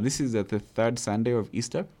on this is the third Sunday of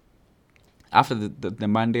Easter, after the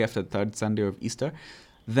Monday after the third Sunday of Easter,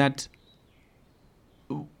 that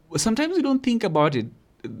sometimes we don't think about it,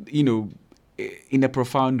 in a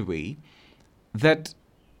profound way, that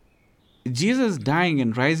Jesus dying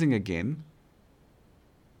and rising again,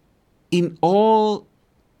 in all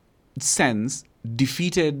sense,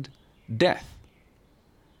 defeated death.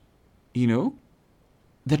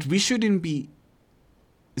 That we shouldn't be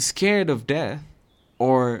scared of death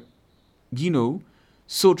or,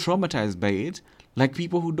 so traumatized by it like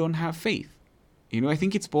people who don't have faith. I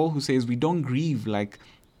think it's Paul who says we don't grieve like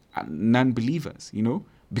non-believers,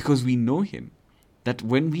 because we know him, that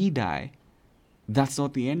when we die, that's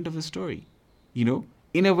not the end of the story.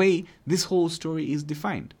 In a way, this whole story is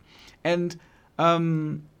defined. And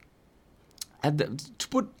to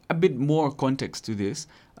put a bit more context to this,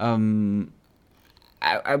 I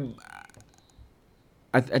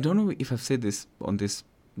don't know if I've said this on this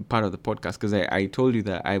part of the podcast, because I told you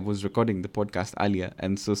that I was recording the podcast earlier,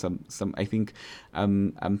 and so some I think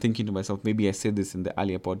I'm thinking to myself, maybe I said this in the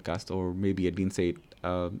earlier podcast, or maybe I didn't say it.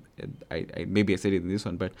 Maybe I said it in this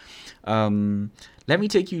one, but let me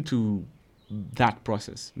take you to that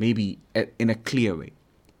process, maybe in a clear way.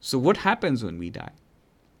 So, what happens when we die?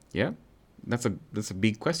 Yeah, that's a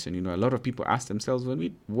big question. A lot of people ask themselves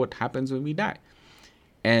what happens when we die,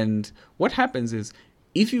 and what happens is,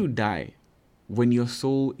 if you die when your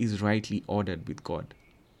soul is rightly ordered with God,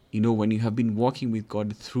 when you have been walking with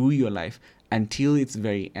God through your life until its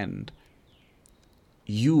very end,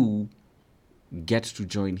 you get to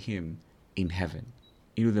join him in heaven.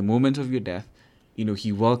 The moment of your death,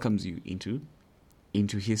 he welcomes you into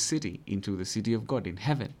his city, into the city of God in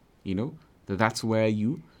heaven. That's where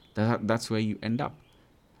you end up.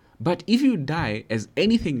 But if you die as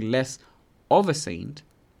anything less of a saint,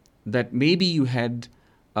 that maybe you had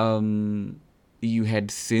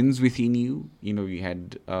sins within you. You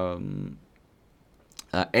had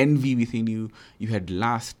envy within you. You had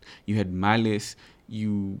lust. You had malice.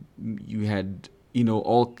 You had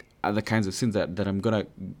all other kinds of sins that I'm gonna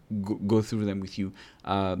go through them with you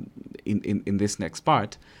in this next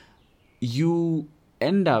part. You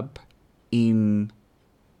end up in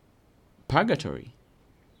purgatory,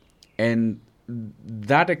 and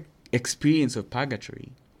that experience of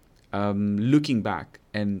purgatory, looking back,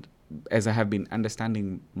 and as I have been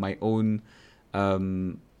understanding my own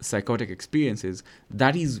psychotic experiences,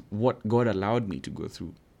 that is what God allowed me to go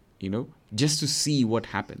through, just to see what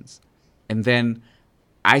happens. And then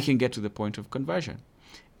I can get to the point of conversion.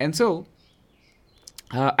 And so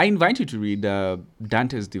I invite you to read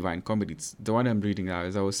Dante's Divine Comedy. It's the one I'm reading now.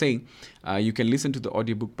 As I was saying, you can listen to the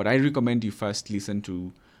audiobook, but I recommend you first listen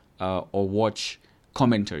to or watch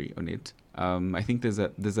commentary on it. I think there's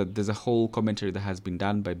a whole commentary that has been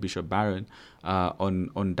done by Bishop Barron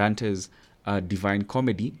on Dante's Divine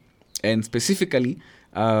Comedy, and specifically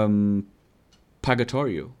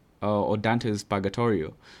Purgatorio or Dante's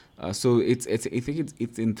Purgatorio. So I think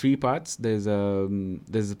it's in three parts. There's a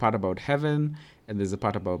part about heaven, and there's a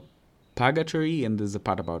part about purgatory, and there's a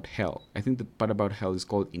part about hell. I think the part about hell is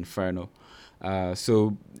called Inferno.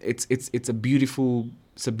 So it's a beautiful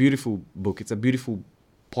book. It's a beautiful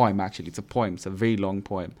poem, actually. It's a poem. It's a very long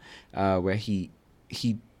poem where he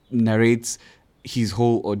narrates his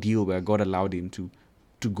whole ordeal, where God allowed him to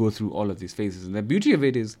go through all of these phases. And the beauty of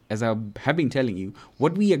it is, as I have been telling you,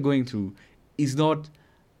 what we are going through is not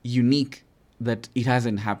unique, that it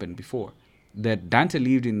hasn't happened before. That Dante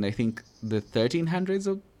lived in, I think, the 1300s,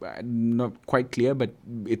 or not quite clear, but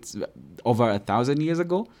it's over 1,000 years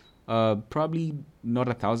ago. Probably not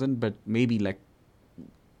 1,000, but maybe like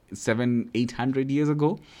 700-800 years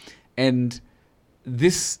ago. And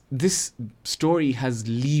this story has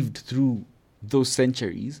lived through those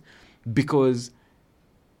centuries because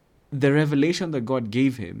the revelation that God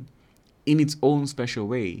gave him, in its own special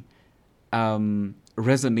way,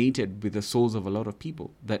 resonated with the souls of a lot of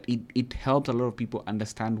people. That it helped a lot of people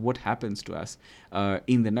understand what happens to us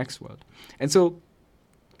in the next world. And so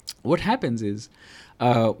what happens is,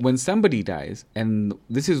 when somebody dies, and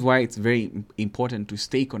this is why it's very important to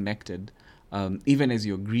stay connected, even as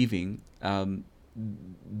you're grieving, and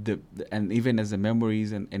even as the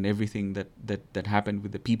memories and everything that happened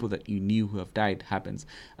with the people that you knew who have died happens,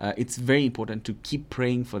 it's very important to keep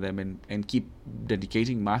praying for them and keep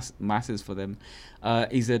dedicating masses for them,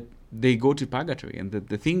 is that they go to purgatory. And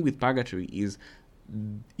the thing with purgatory is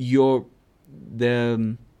your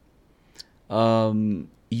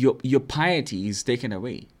piety is taken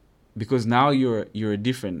away, because now you're a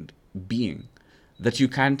different being, that you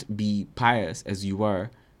can't be pious as you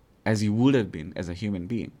would have been as a human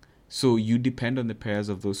being. So you depend on the prayers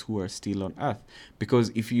of those who are still on earth,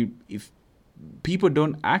 because if people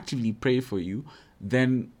don't actively pray for you,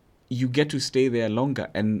 then you get to stay there longer,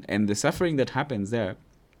 and the suffering that happens there,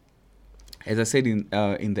 as I said in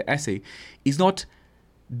the essay, is not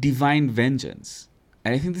divine vengeance.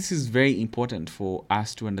 And I think this is very important for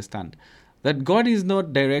us to understand, that God is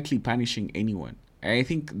not directly punishing anyone. And I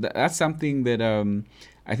think that's something that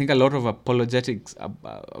I think a lot of apologetics,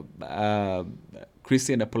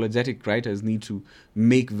 Christian apologetic writers need to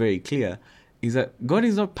make very clear, is that God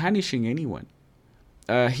is not punishing anyone.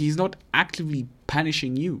 He's not actively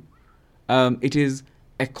punishing you. It is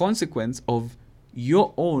a consequence of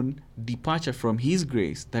your own departure from His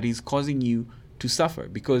grace that is causing you to suffer.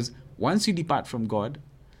 Because once you depart from God,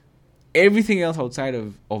 everything else outside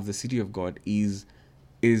of the city of God is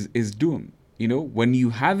doomed. When you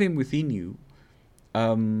have Him within you,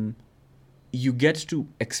 you get to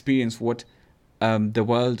experience what the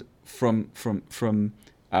world from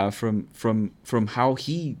how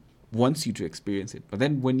He wants you to experience it. But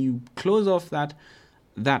then when you close off that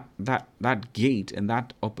gate and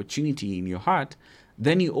that opportunity in your heart,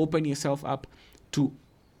 then you open yourself up to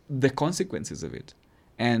the consequences of it.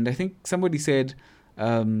 And I think somebody said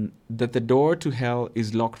that the door to hell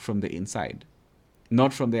is locked from the inside,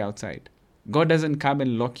 not from the outside. God doesn't come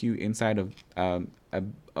and lock you inside of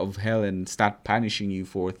hell and start punishing you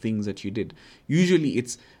for things that you did. Usually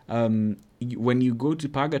it's when you go to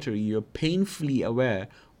purgatory, you're painfully aware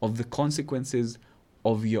of the consequences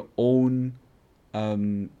of your own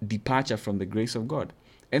departure from the grace of God.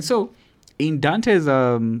 And so in Dante's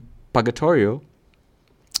Purgatorio,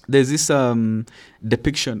 there's this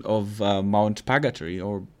depiction of Mount Purgatory,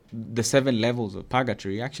 or the 7 levels of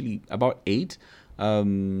purgatory, actually about 8.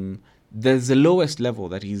 There's the lowest level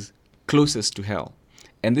that is closest to hell.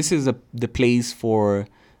 And this is the place for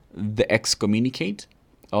the excommunicate.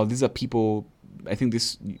 or these are people. I think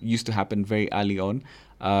this used to happen very early on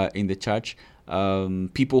in the church.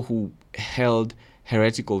 People who held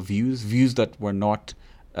heretical views that were not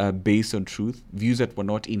based on truth, views that were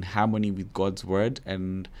not in harmony with God's word,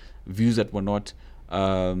 and views that were not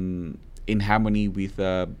in harmony with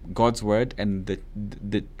God's word and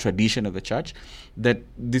the tradition of the church, that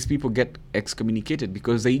these people get excommunicated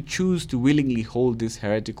because they choose to willingly hold these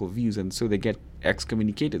heretical views, and so they get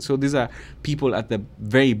excommunicated. So these are people at the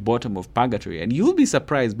very bottom of purgatory. And you'll be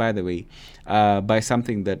surprised, by the way, by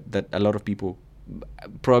something that a lot of people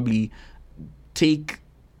probably take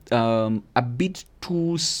a bit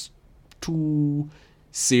too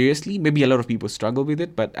seriously. Maybe a lot of people struggle with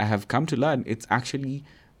it, but I have come to learn it's actually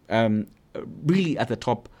really at the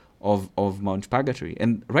top of Mount Purgatory.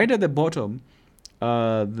 And right at the bottom,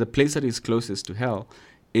 the place that is closest to hell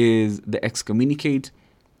is the excommunicate,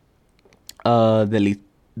 the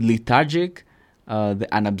lethargic, the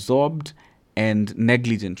unabsorbed, and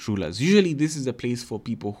negligent rulers. Usually this is a place for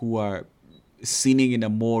people who are sinning in a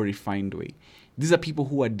more refined way. These are people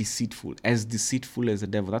who are deceitful as the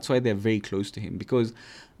devil. That's why they're very close to him, because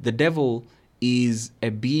the devil is a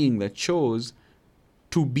being that chose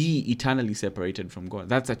to be eternally separated from God.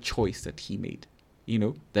 That's a choice that he made,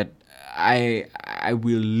 that I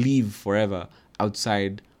will live forever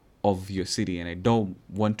outside of your city, and I don't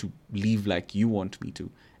want to live like you want me to.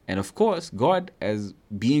 And of course, God, as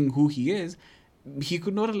being who he is, he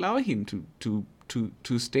could not allow him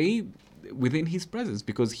to stay within his presence,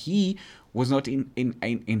 because he was not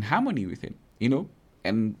in harmony with him,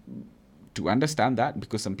 and to understand that,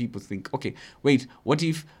 because some people think, okay, wait, what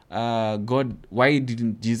if God, why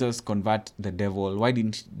didn't Jesus convert the devil? Why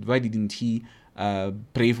didn't he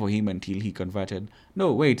pray for him until he converted?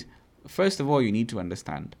 No, wait. First of all, you need to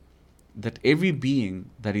understand that every being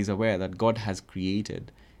that is aware that God has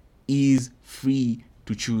created is free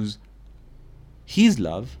to choose his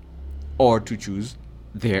love or to choose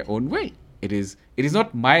their own way. It is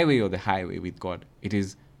not my way or the highway with God. It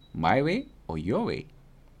is my way or your way.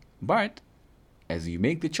 But as you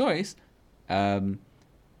make the choice,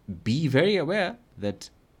 be very aware that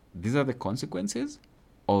these are the consequences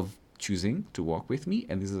of choosing to walk with me,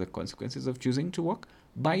 and these are the consequences of choosing to walk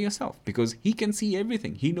by yourself, because he can see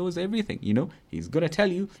everything. He knows everything. He's going to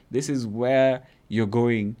tell you this is where you're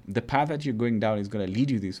going. The path that you're going down is going to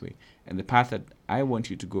lead you this way, and the path that I want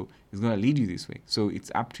you to go is going to lead you this way. So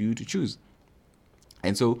it's up to you to choose.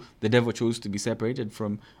 And so the devil chose to be separated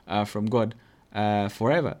from God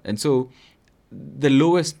forever. And so the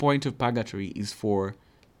lowest point of purgatory is for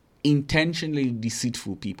intentionally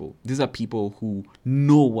deceitful people. These are people who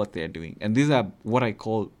know what they're doing, and these are what I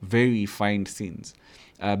call very refined sins,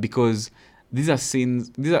 because these are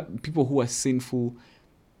sins. These are people who are sinful,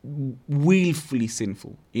 willfully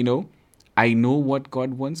sinful. I know what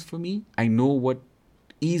God wants for me. I know what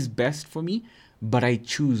is best for me, but I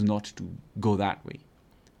choose not to go that way.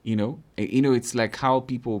 It's like how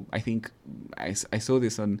people. I think I saw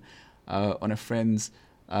this on a friend's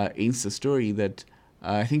Insta story that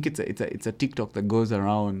I think it's a TikTok that goes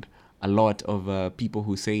around a lot of people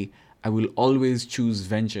who say, "I will always choose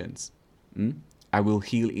vengeance. I will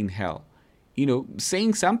heal in hell."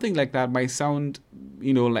 Saying something like that might sound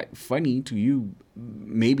like funny to you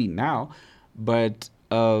maybe now, but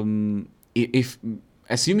if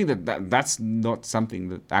assuming that's not something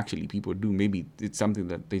that actually people do, maybe it's something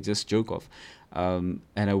that they just joke of, and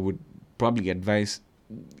I would probably advise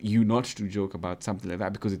you not to joke about something like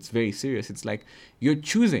that, because it's very serious. It's like you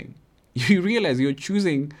realize you're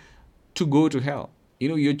choosing to go to hell.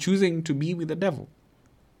 You're choosing to be with the devil.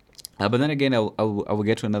 But then again, I will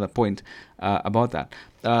get to another point about that.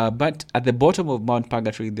 But at the bottom of Mount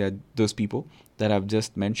Purgatory, there are those people that I've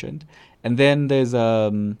just mentioned. And then there's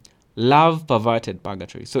love-perverted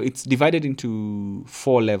purgatory. So it's divided into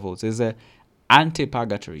 4 levels. There's a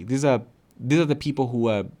anti-purgatory. These are the people who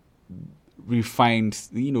are refined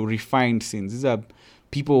sins. These are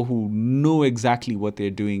people who know exactly what they're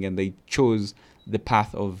doing, and they chose the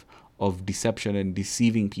path of deception and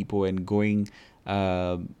deceiving people and going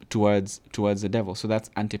towards the devil. So that's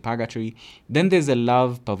anti-purgatory. Then there's a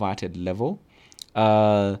love-perverted level.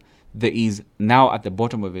 There is, now at the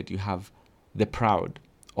bottom of it, you have the proud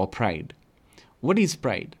or pride. What is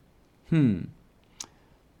pride?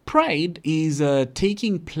 Pride is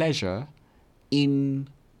taking pleasure in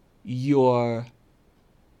your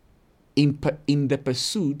in the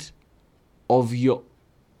pursuit of your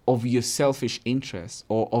selfish interests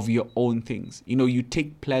or of your own things. You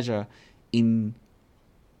take pleasure in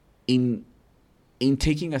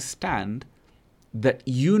taking a stand that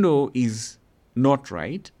is not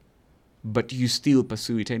right, but you still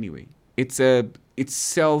pursue it anyway. It's it's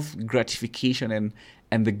self gratification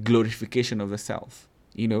and the glorification of the self.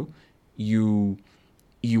 You know, you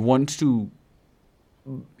want to,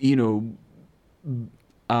 you know,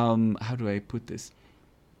 how do I put this?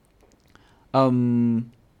 I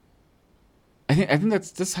think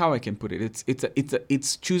that's how I can put it.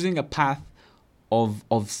 It's choosing a path of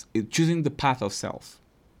choosing the path of self.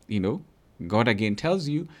 You know, God again tells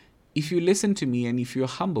you, if you listen to me and if you're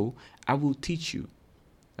humble, I will teach you.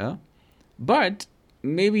 Yeah? But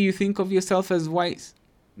maybe you think of yourself as wise.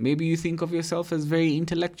 Maybe you think of yourself as very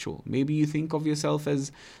intellectual. Maybe you think of yourself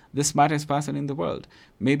as the smartest person in the world.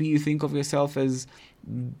 Maybe you think of yourself as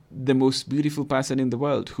the most beautiful person in the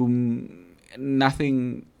world, whom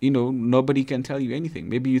nobody can tell you anything.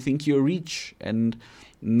 Maybe you think you're rich and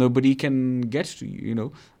nobody can get to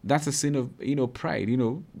you. That's a sin of, pride,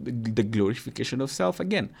 the glorification of self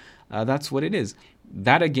again. That's what it is.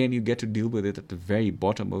 That again, you get to deal with it at the very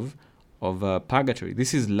bottom of purgatory.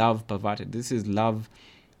 This is love perverted. This is love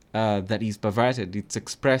that is perverted. It's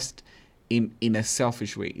expressed in a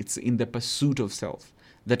selfish way. It's in the pursuit of self.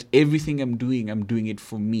 That everything I'm doing it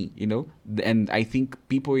for me, And I think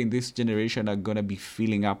people in this generation are going to be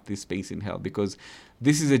filling up this space in hell, because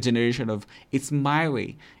this is a generation of, it's my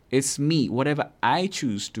way, it's me, whatever I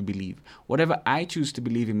choose to believe, whatever I choose to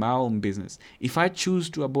believe in my own business. If I choose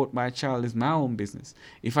to abort my child, is my own business.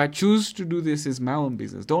 If I choose to do this, is my own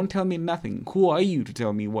business. Don't tell me nothing. Who are you to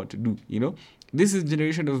tell me what to do, This is a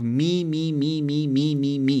generation of me.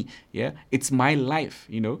 Yeah, it's my life,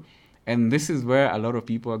 And this is where a lot of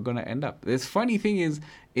people are going to end up. The funny thing is,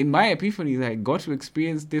 in my epiphanies, I got to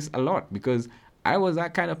experience this a lot, because I was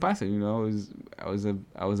that kind of person. I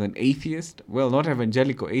was an atheist. Well, not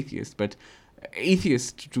evangelical atheist, but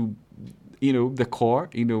atheist to, the core,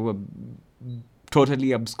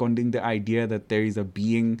 totally absconding the idea that there is a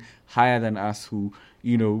being higher than us who,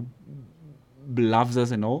 loves us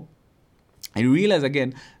and all. And realize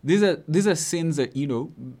again, these are sins that,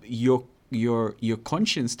 your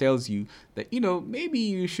conscience tells you that, maybe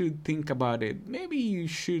you should think about it. Maybe you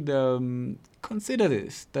should consider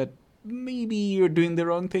this, that maybe you're doing the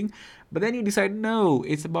wrong thing. But then you decide, no,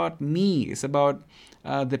 it's about me. It's about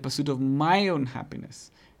the pursuit of my own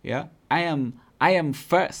happiness. Yeah, I am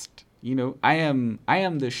first. I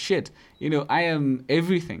am the shit. I am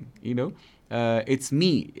everything. It's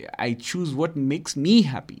me. I choose what makes me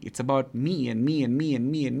happy. It's about me and me and me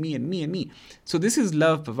and me and me and me and me. So this is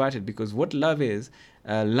love perverted, because what love is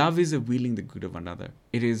a willing the good of another.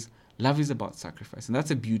 Love is about sacrifice. And that's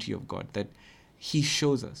the beauty of God, that he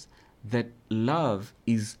shows us that love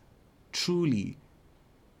is truly,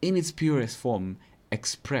 in its purest form,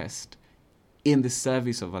 expressed in the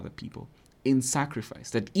service of other people, in sacrifice,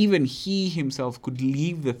 that even he himself could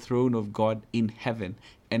leave the throne of God in heaven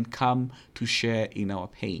and come to share in our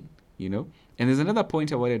pain, And there's another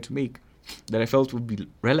point I wanted to make that I felt would be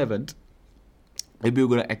relevant. Maybe we're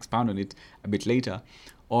going to expound on it a bit later,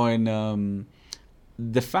 on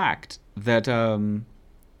the fact that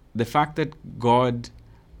God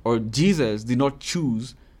or Jesus did not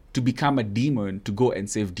choose to become a demon to go and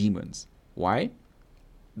save demons. Why?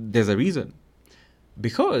 There's a reason.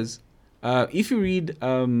 Because if you read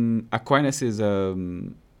Aquinas's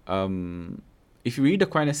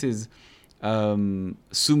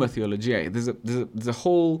Summa Theologiae, there's a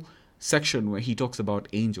whole section where he talks about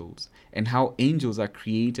angels and how angels are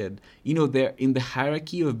created. They're in the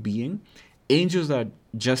hierarchy of being. Angels are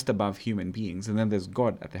just above human beings, and then there's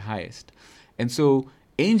God at the highest. And so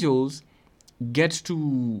angels get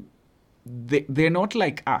to, they're not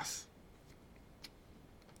like us.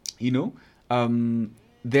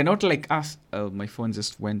 They're not like us. My phone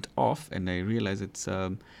just went off, and I realized it's.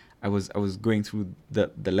 I was going through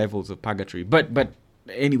the levels of purgatory, but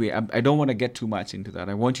anyway, I don't want to get too much into that.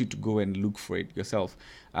 I want you to go and look for it yourself.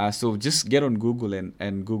 So just get on Google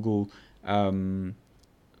and Google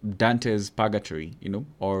Dante's Purgatory,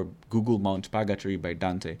 or Google Mount Purgatory by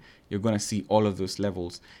Dante. You're gonna see all of those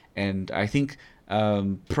levels, and I think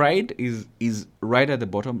pride is right at the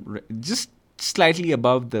bottom, just slightly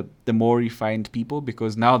above the more refined people,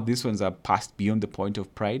 because now these ones are past beyond the point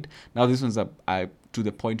of pride. Now these ones are to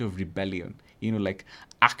the point of rebellion, like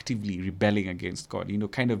actively rebelling against God,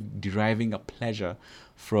 kind of deriving a pleasure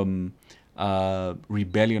from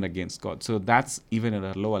rebellion against God. So that's even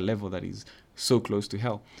at a lower level that is so close to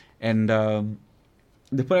hell. And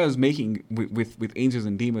the point I was making with angels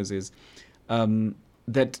and demons is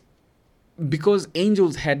that because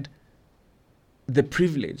angels had the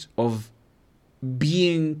privilege of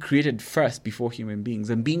being created first before human beings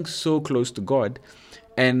and being so close to God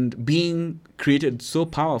and being created so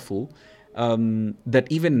powerful that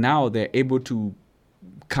even now they're able to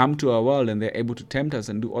come to our world and they're able to tempt us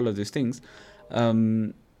and do all of these things,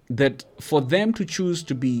 that for them to choose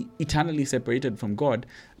to be eternally separated from God,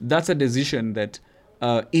 that's a decision that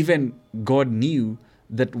even God knew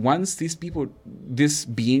that once these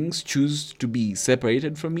beings choose to be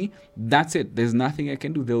separated from me, that's it. There's nothing I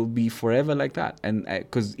can do. They'll be forever like that. And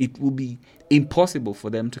because it will be impossible for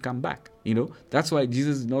them to come back. That's why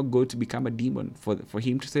Jesus did not go to become a demon for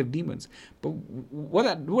him to save demons. But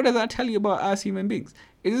what does that tell you about us human beings?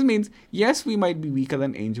 It just means, yes, we might be weaker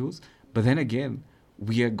than angels, but then again,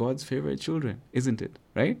 we are God's favorite children, isn't it?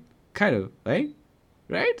 Right? Kind of, right?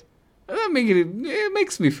 Right? It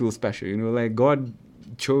makes me feel special, like God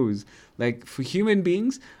chose, like, for human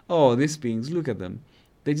beings. These beings, look at them.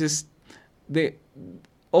 They just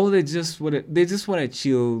want to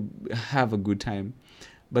chill, have a good time.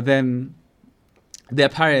 But then their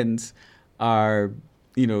parents are,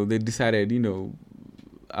 they decided,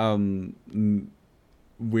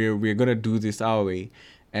 we're gonna do this our way,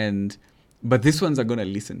 but these ones are gonna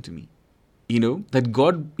listen to me. That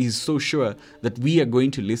God is so sure that we are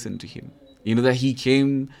going to listen to him. That he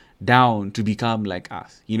came down to become like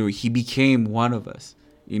us. He became one of us.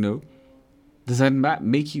 Does that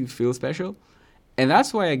make you feel special? And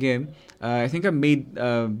that's why, again, I think I made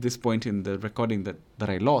this point in the recording that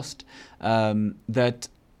I lost, that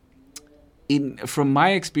from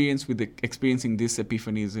my experience with experiencing these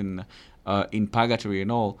epiphanies in purgatory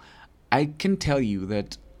and all, I can tell you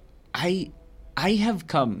that I have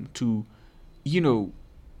come to,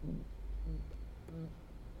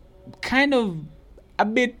 kind of a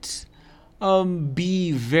bit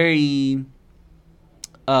be very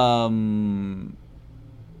how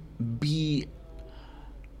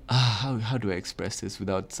do I express this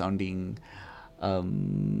without sounding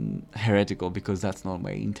heretical, because that's not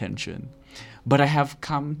my intention. But I have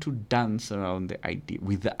come to dance around the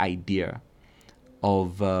idea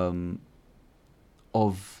of a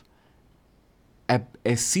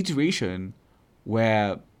situation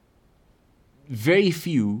where very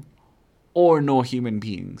few or no human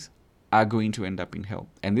beings are going to end up in hell.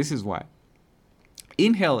 And this is why.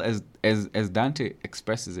 In hell, as Dante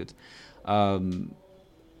expresses it,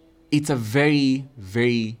 it's a very,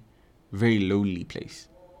 very, very lonely place.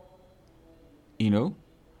 The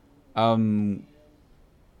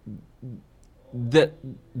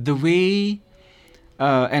way,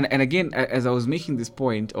 and again, as I was making this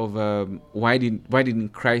point of why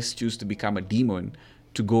didn't Christ choose to become a demon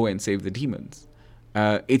to go and save the demons?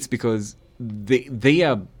 It's because they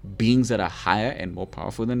are beings that are higher and more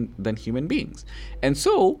powerful than human beings. And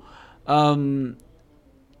so,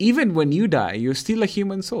 even when you die, you're still a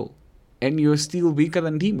human soul, and you're still weaker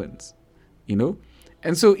than demons,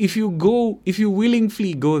 And so if you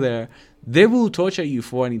willingly go there, they will torture you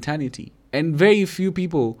for an eternity. And very few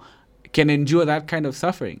people can endure that kind of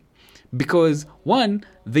suffering. Because, one,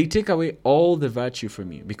 they take away all the virtue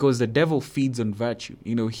from you, because the devil feeds on virtue.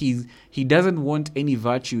 He doesn't want any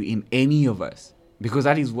virtue in any of us, because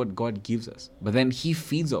that is what God gives us. But then he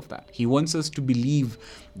feeds off that. He wants us to believe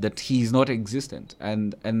that he is not existent.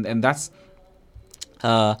 And that's,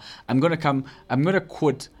 I'm going to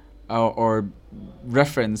quote or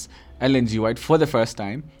reference Ellen G. White for the first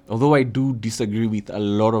time, although I do disagree with a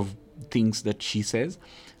lot of things that she says,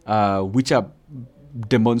 which are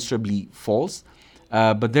demonstrably false,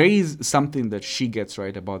 but there is something that she gets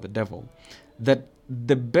right about the devil, that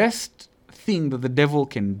the best thing that the devil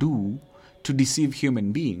can do to deceive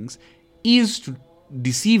human beings is to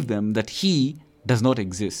deceive them that he does not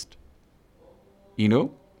exist.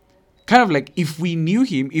 Kind of like, if we knew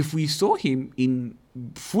him, if we saw him in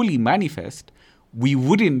fully manifest, we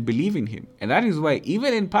wouldn't believe in him. And that is why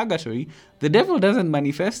even in purgatory, the devil doesn't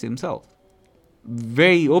manifest himself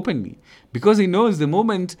very openly, because he knows the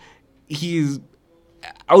moment he is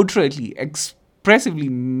outrightly, expressively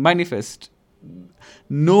manifest,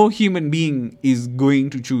 no human being is going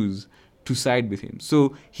to choose to side with him.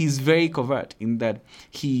 So he's very covert in that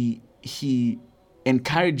he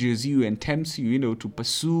encourages you and tempts you, to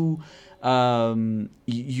pursue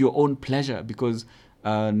your own pleasure, because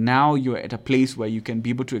now you're at a place where you can be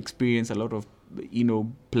able to experience a lot of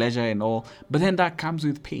pleasure and all, but then that comes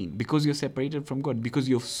with pain, because you're separated from God, because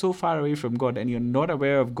you're so far away from God and you're not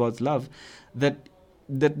aware of God's love, that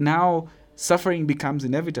now suffering becomes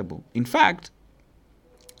inevitable. In fact,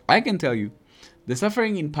 I can tell you, the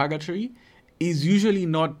suffering in purgatory is usually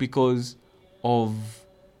not because of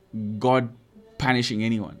God punishing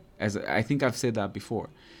anyone, as I think I've said that before.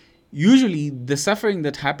 Usually, the suffering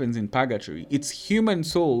that happens in purgatory, it's human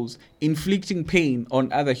souls inflicting pain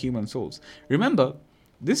on other human souls. Remember,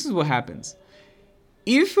 this is what happens.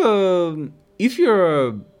 If you're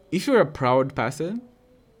a proud person,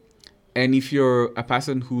 And if you're a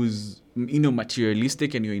person who's,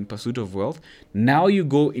 materialistic and you're in pursuit of wealth, now you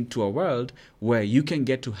go into a world where you can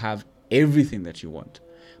get to have everything that you want.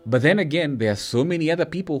 But then again, there are so many other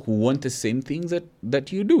people who want the same things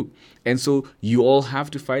that you do. And so you all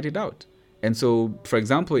have to fight it out. And so, for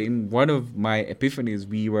example, in one of my epiphanies,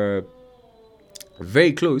 we were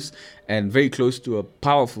very close to a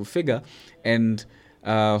powerful figure, and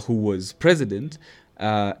who was president.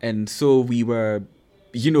 And so we were,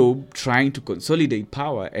 trying to consolidate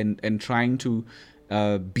power and trying to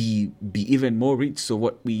be even more rich. So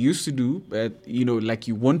what we used to do, like,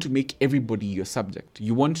 you want to make everybody your subject.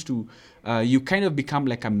 You want to, you kind of become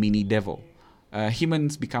like a mini devil.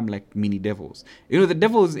 Humans become like mini devils. The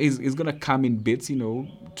devil is gonna come in bits.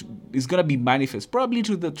 Is gonna be manifest probably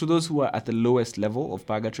to those who are at the lowest level of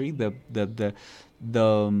purgatory, the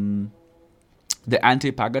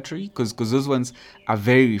anti-purgatory, because those ones are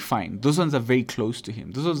very refined. Those ones are very close to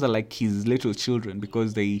him. Those ones are like his little children,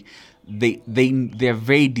 because they're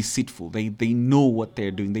very deceitful. They know what they're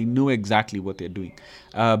doing. They know exactly what they're doing.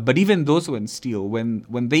 But even those ones still,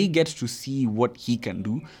 when they get to see what he can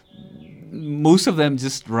do, most of them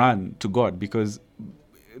just run to God, because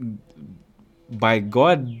by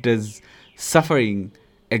God does suffering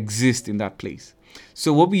exist in that place.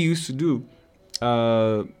 So what we used to do,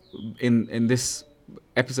 in this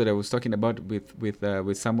episode I was talking about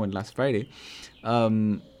with someone last Friday,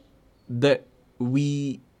 that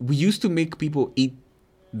we used to make people eat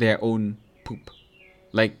their own poop.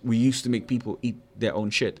 Like, we used to make people eat their own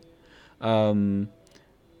shit,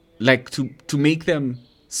 like to make them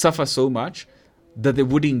suffer so much that they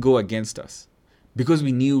wouldn't go against us, because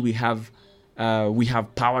we knew we have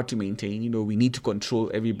power to maintain. We need to control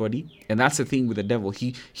everybody, and that's the thing with the devil.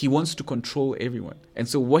 He wants to control everyone, and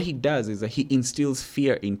so what he does is that he instills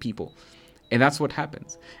fear in people, and that's what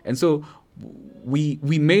happens. And so we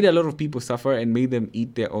made a lot of people suffer and made them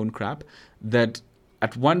eat their own crap. That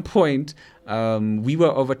at one point, we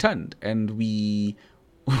were overturned, and we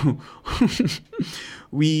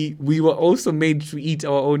were also made to eat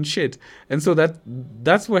our own shit. And so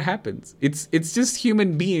that's what happens. It's just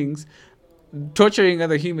human beings torturing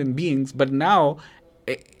other human beings, but now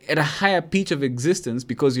at a higher pitch of existence,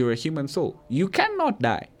 because you're a human soul. You cannot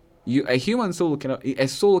die. A soul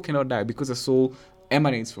cannot die, because a soul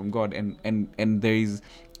emanates from God, and there is,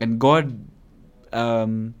 and God,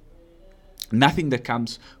 nothing that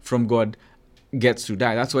comes from God gets to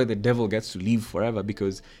die. That's why the devil gets to live forever,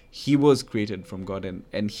 because he was created from God,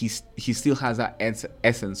 and he still has that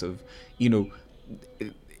essence of, you're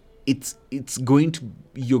going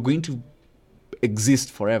to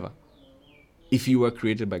exist forever if you were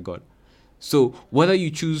created by God. So whether you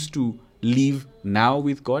choose to live now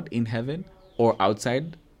with God in heaven or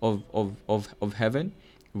outside of heaven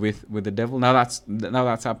with the devil, now that's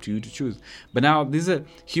up to you to choose. But now these are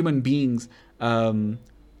human beings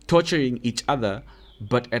torturing each other,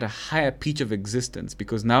 but at a higher pitch of existence,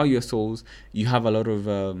 because now your souls, you have a lot of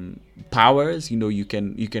powers. You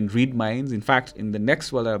can read minds. In fact, in the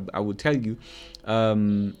next world, I will tell you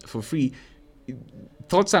for free,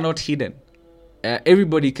 thoughts are not hidden.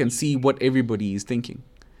 Everybody can see what everybody is thinking,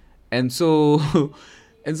 and so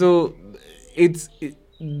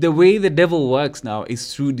the way the devil works now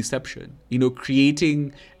is through deception.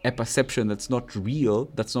 Creating a perception that's not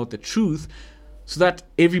real, that's not the truth, so that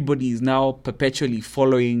everybody is now perpetually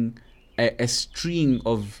following a string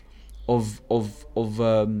of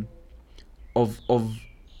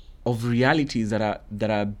realities that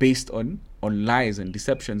are based on lies and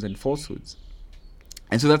deceptions and falsehoods.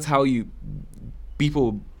 And so that's how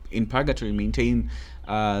people in purgatory maintain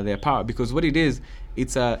their power, because what it is,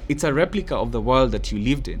 it's a replica of the world that you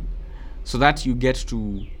lived in, so that you get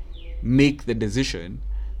to make the decision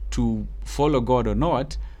to follow God or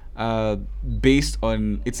not, based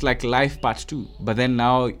on, it's like life part 2, but then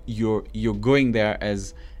now you're going there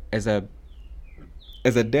as a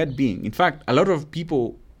dead being. In fact, a lot of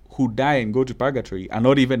people who die and go to purgatory are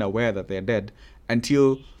not even aware that they're dead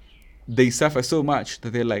until they suffer so much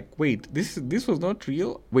that they're like, wait, this was not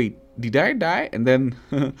real. Wait, did I die? And then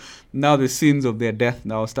now the sins of their death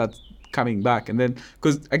now start coming back. And then,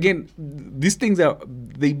 because again, these things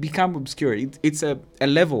they become obscure. It's a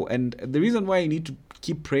level. And the reason why you need to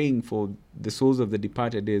keep praying for the souls of the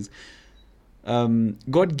departed is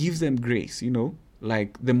God gives them grace.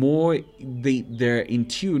 Like, the more they're in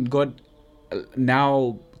tune, God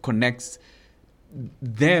now connects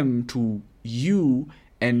them to you,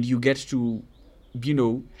 and you get to,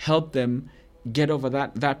 help them get over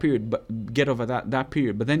that period, but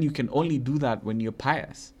then you can only do that when you're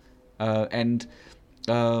pious. And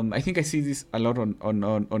I think I see this a lot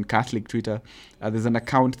on Catholic Twitter. There's an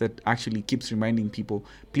account that actually keeps reminding people,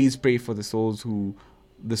 please pray for the souls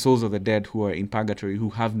of the dead who are in purgatory, who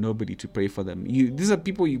have nobody to pray for them. These are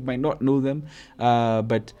people, you might not know them,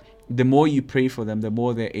 but the more you pray for them, the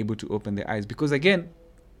more they're able to open their eyes. Because again,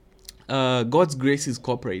 God's grace is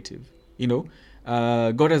cooperative.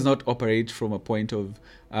 God does not operate from a point of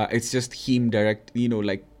it's just Him direct.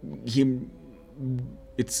 Like Him,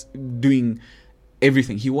 it's doing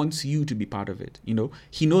everything. He wants you to be part of it.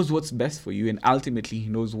 He knows what's best for you, and ultimately He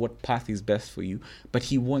knows what path is best for you. But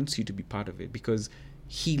He wants you to be part of it because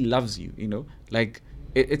He loves you. Like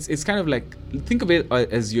it's kind of like, think of it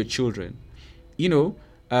as your children.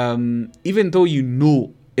 Even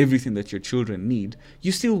though everything that your children need,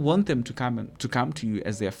 you still want them to come to you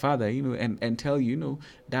as their father, and tell you,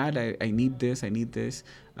 Dad, I need this,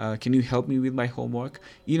 can you help me with my homework?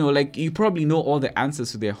 Like, you probably know all the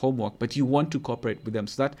answers to their homework, but you want to cooperate with them,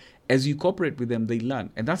 so that as you cooperate with them, they learn.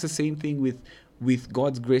 And that's the same thing with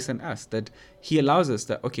God's grace and us, that He allows us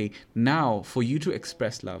that, okay, now for you to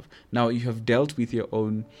express love, now you have dealt with your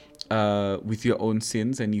own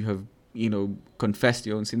sins, and you have confessed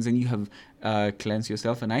your own sins, and you have cleansed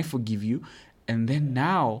yourself, and I forgive you. And then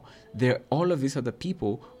now all of these other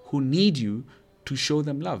people who need you to show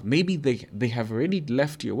them love. Maybe they have already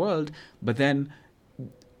left your world, but then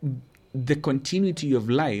the continuity of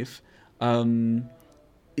life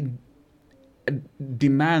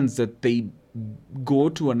demands that they go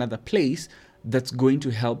to another place that's going to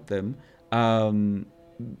help them,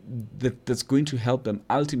 that's going to help them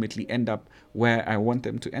ultimately end up where I want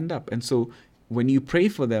them to end up. And so when you pray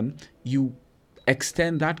for them, you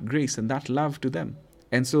extend that grace and that love to them.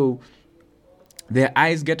 And so their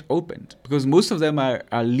eyes get opened, because most of them are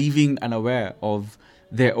living unaware of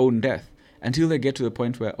their own death until they get to the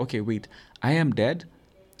point where, okay, wait, I am dead.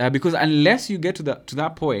 Because unless you get to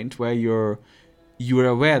that point where you're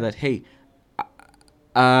aware that, hey,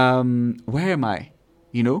 where am I?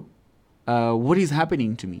 What is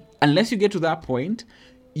happening to me? Unless you get to that point,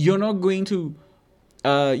 you're not going to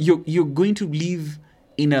you're going to live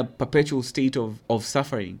in a perpetual state of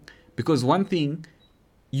suffering. Because one thing,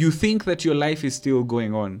 you think that your life is still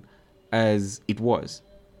going on as it was,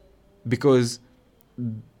 because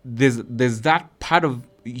there's that part of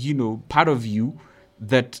you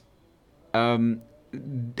that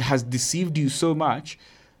has deceived you so much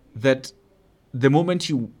that the moment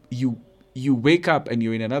you wake up and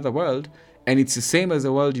you're in another world, and it's the same as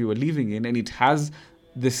the world you were living in, and it has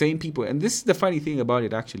the same people. And this is the funny thing about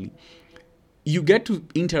it, actually. You get to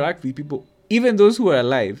interact with people, even those who are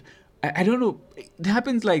alive. I don't know, it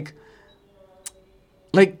happens like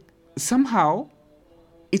somehow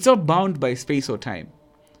it's not bound by space or time.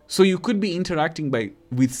 So you could be interacting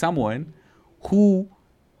with someone who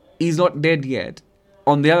is not dead yet.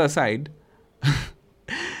 On the other side,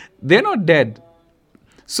 they're not dead.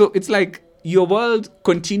 So it's like your world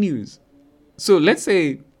continues. So let's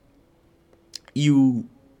say you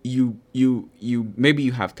maybe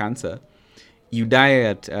you have cancer, you die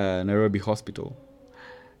at Nairobi hospital,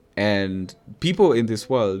 and people in this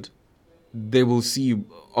world, they will see you,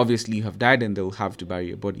 obviously you have died, and they'll have to bury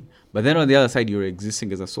your body. But then on the other side, you're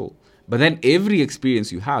existing as a soul. But then every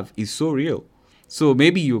experience you have is so real. So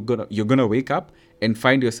maybe you're gonna wake up and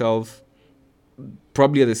find yourself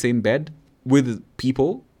probably at the same bed with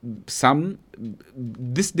people.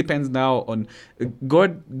 This depends now on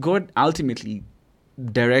God. God ultimately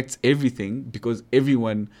directs everything, because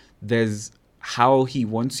everyone, there's how He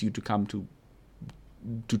wants you to come to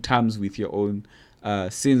terms with your own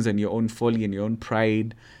sins and your own folly and your own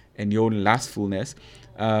pride and your own lustfulness.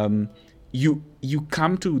 You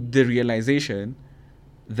come to the realization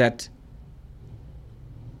that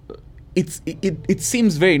it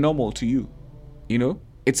seems very normal to you.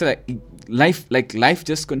 It's like life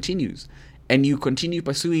just continues, and you continue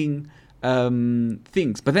pursuing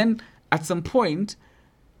things. But then at some point,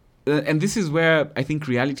 and this is where I think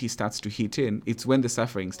reality starts to hit in, it's when the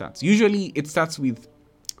suffering starts. Usually it starts with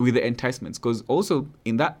the enticements, because also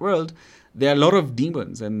in that world there are a lot of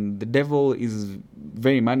demons, and the devil is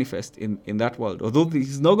very manifest in that world. Although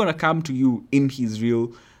he's not going to come to you in his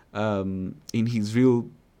real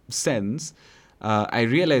sense. I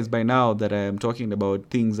realize by now that I am talking about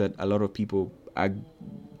things that a lot of people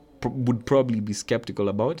would probably be skeptical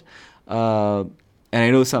about. And I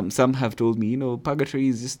know some have told me, purgatory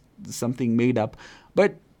is just something made up.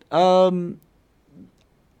 But the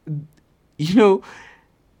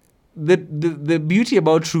beauty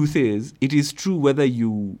about truth is, it is true whether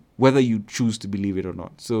you choose to believe it or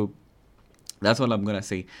not. So that's all I'm gonna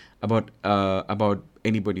say about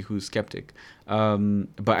anybody who's skeptic.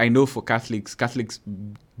 But I know for Catholics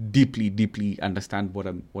deeply understand what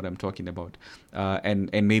I'm talking about, and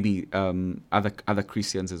maybe other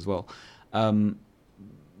Christians as well.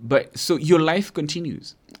 But so your life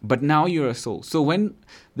continues, but now you're a soul. So when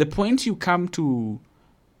the point you come to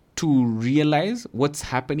realize what's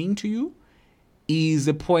happening to you is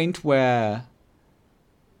a point where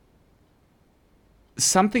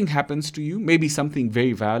something happens to you, maybe something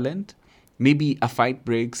very violent, maybe a fight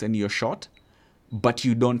breaks and you're shot, but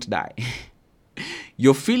you don't die.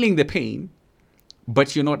 You're feeling the pain,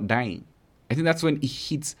 but you're not dying. I think that's when it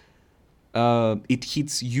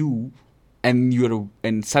hits you,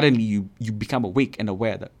 and suddenly you become awake and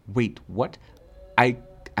aware that, wait, what?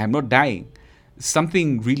 I'm not dying.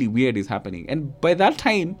 Something really weird is happening, and by that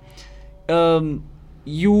time,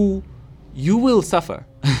 you will suffer.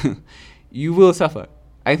 You will suffer.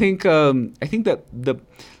 I think that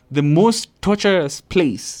the most torturous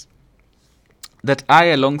place that I,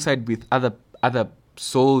 alongside with other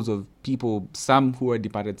souls of people, some who are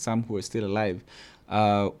departed, some who are still alive,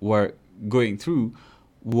 were going through,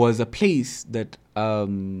 was a place that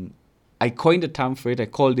I coined a term for it. I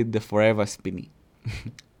called it the forever spinny.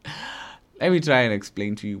 Let me try and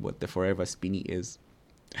explain to you what the forever spinny is.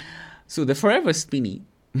 So the forever spinny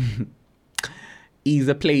is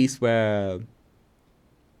a place where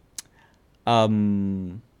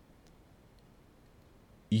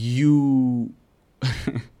you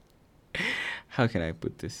how can I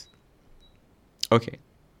put this? Okay.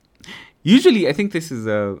 Usually, I think this is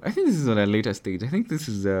on a later stage. I think this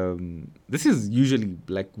is usually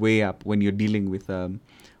like way up when you're dealing with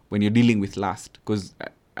lust, because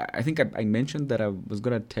I think I mentioned that I was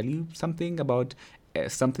gonna tell you something about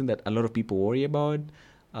something that a lot of people worry about,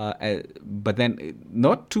 but then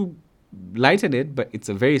not to lighten it, but it's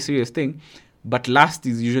a very serious thing. But lust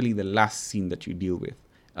is usually the last scene that you deal with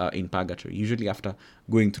in purgatory. Usually after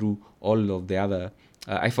going through all of the other.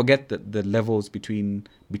 I forget the levels between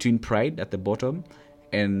pride at the bottom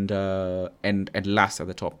and lust at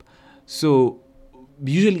the top. So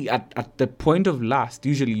usually at the point of lust,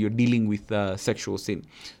 usually you're dealing with sexual sin.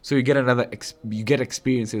 So you get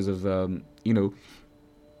experiences of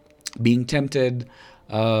being tempted,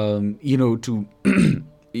 to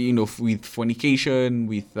with fornication,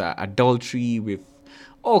 with adultery, with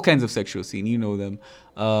all kinds of sexual sin, them,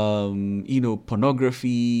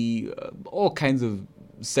 pornography, all kinds of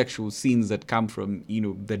sexual scenes that come from,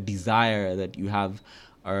 the desire that you have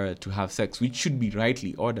to have sex, which should be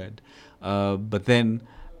rightly ordered. But then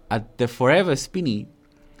at the forever spinny,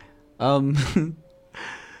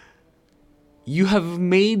 you have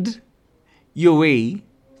made your way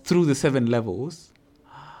through the 7 levels,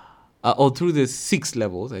 or through the 6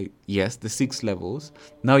 levels. The 6 levels.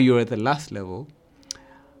 Now you're at the last level.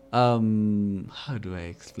 How do I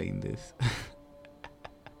explain this?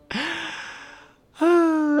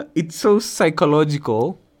 It's so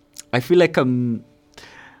psychological. I feel like I'm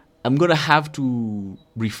gonna have to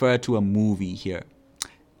refer to a movie here.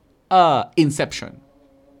 Inception.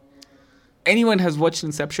 Anyone has watched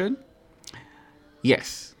Inception?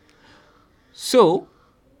 Yes. So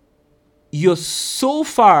you're so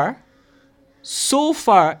far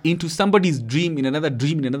into somebody's dream, in another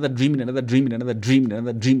dream, in another dream, in another dream, in another dream, in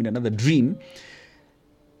another dream, in another dream,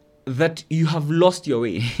 that you have lost your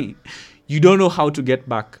way. You don't know how to get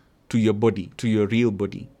back to your body, to your real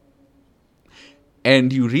body.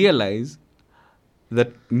 And you realize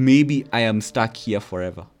that maybe I am stuck here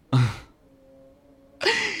forever.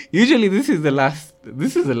 Usually this is the last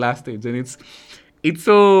stage, and it's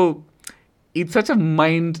such a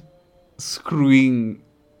mind screwing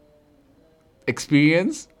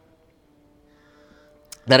experience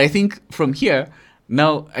that I think from here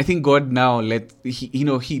now, I think God now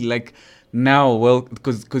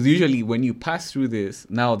because usually when you pass through this,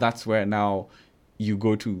 now that's where now you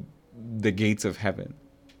go to the gates of heaven,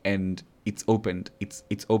 and it's opened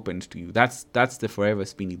to you. That's the forever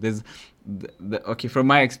spinny. There's from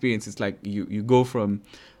my experience, it's like you go from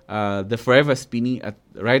the forever spinny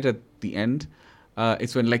right at the end.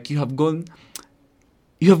 It's when like you have gone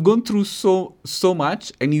through so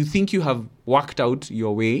much, and you think you have worked out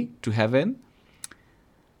your way to heaven,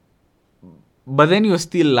 but then you're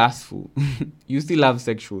still lustful. You still have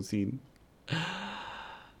sexual sin.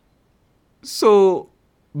 So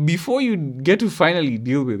before you get to finally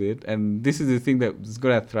deal with it, and this is the thing that is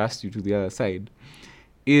gonna thrust you to the other side,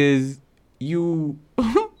 is you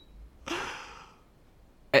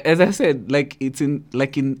as I said, like it's in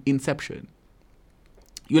Inception.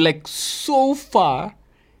 You're like so far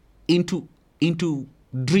into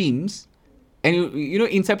dreams And you know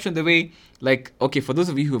Inception, the way, like, okay, for those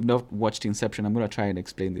of you who have not watched Inception, I'm gonna try and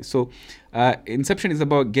explain this. So, Inception is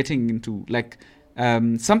about getting into, like,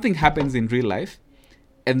 something happens in real life,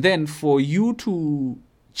 and then for you to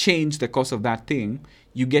change the course of that thing,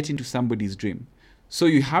 you get into somebody's dream. So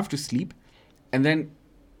you have to sleep, and then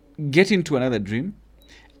get into another dream,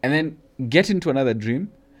 and then get into another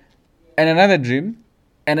dream, and another dream,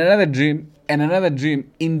 and another dream, and another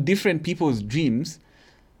dream in different people's dreams,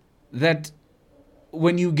 that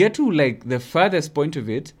when you get to, like, the furthest point of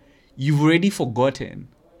it, you've already forgotten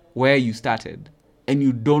where you started, and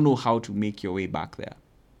you don't know how to make your way back there.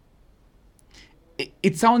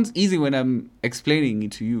 It sounds easy when I'm explaining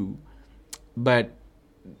it to you, but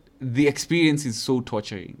the experience is so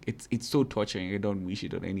torturing. It's so torturing. I don't wish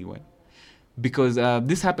it on anyone, because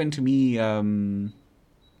this happened to me.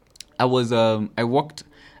 I walked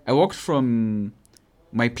from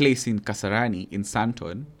my place in Kasarani in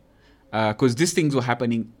Santon, because these things were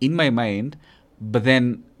happening in my mind, but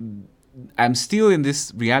then I'm still in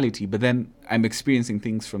this reality, but then I'm experiencing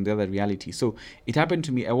things from the other reality. So it happened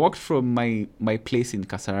to me. I walked from my place in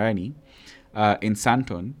Kasarani, in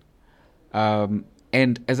Santon,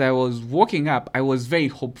 and as I was walking up, I was very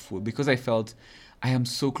hopeful, because I felt I am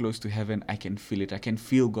so close to heaven. I can feel it. I can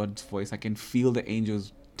feel God's voice. I can feel the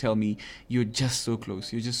angels tell me, you're just so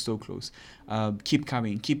close. You're just so close. Keep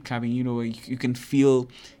coming. Keep coming. You know, you can feel,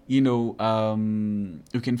 you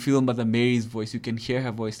can feel Mother Mary's voice. You can hear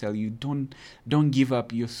her voice tell you, don't give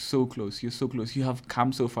up. You're so close. You're so close. You have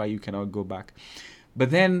come so far. You cannot go back. But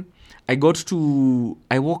then I walked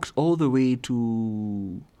all the way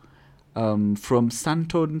to, from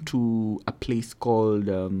Santon to a place called,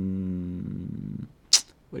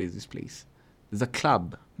 what is this place? There's a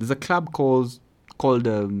club. called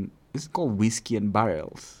it's called Whiskey and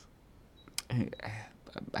Barrels.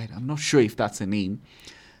 I'm not sure if that's a name.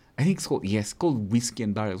 I think it's called Whiskey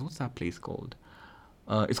and Barrels. What's that place called?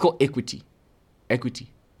 It's called Equity.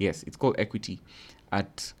 Yes, it's called Equity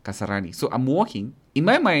at Kasarani. So I'm walking in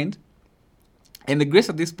my mind, and the grace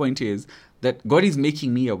at this point is that God is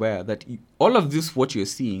making me aware that all of this, what you're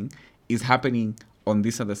seeing, is happening on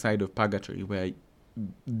this other side of purgatory, where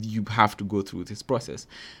you have to go through this process.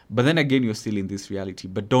 But then again, you're still in this reality.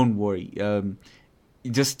 But don't worry.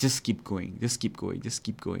 Just keep going. Just keep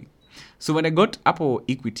going. So when I got Apple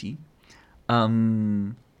Equity, I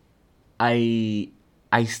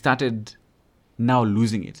started now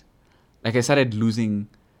losing it. Like, I started losing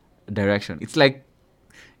direction. It's like,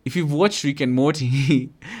 if you've watched Rick and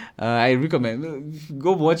Morty, I recommend,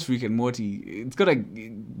 go watch Rick and Morty. It's gonna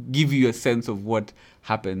give you a sense of what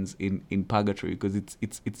happens in purgatory, because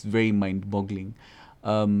it's very mind-boggling.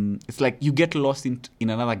 It's like you get lost in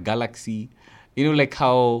another galaxy. You know, like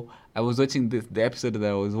how I was watching the episode that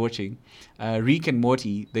I was watching. Rick and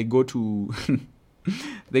Morty, they go to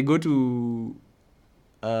they're going to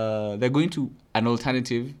an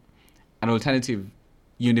alternative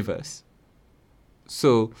universe.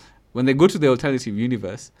 So when they go to the alternative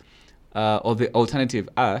universe, or the alternative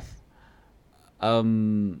Earth,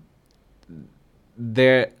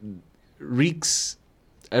 their Rick's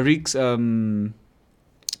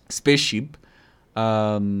spaceship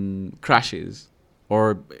crashes,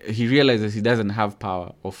 or he realizes he doesn't have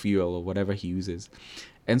power or fuel or whatever he uses,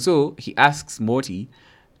 and so he asks Morty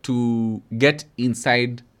to get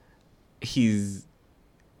inside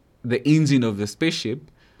the engine of the spaceship,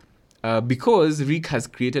 because Rick has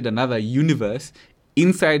created another universe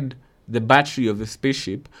inside the battery of the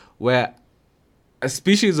spaceship, where a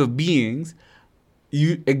species of beings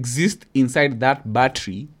exist inside that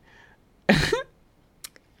battery.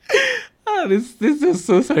 This is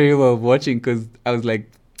so surreal of watching, because I was like,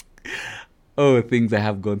 oh, things I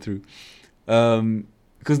have gone through.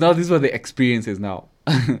 Because now these were the experiences now.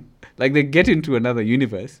 Like, they get into another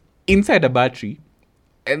universe inside a battery,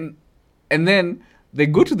 and then they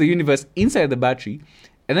go to the universe inside the battery,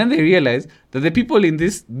 and then they realize that the people in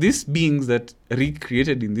these beings that Rick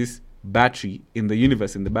created in this battery, in the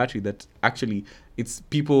universe, in the battery, that actually it's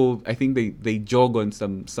people. I think they jog on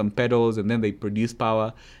some pedals, and then they produce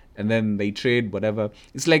power, and then they trade whatever.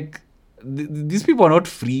 It's like these people are not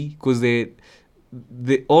free, because they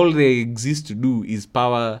all they exist to do is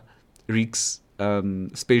power Rick's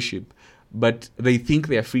spaceship, but they think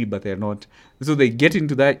they are free, but they're not. So they get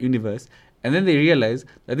into that universe, and then they realize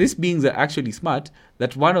that these beings are actually smart,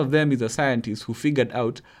 that one of them is a scientist who figured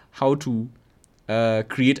out how to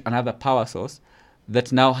create another power source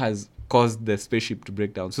that now has caused the spaceship to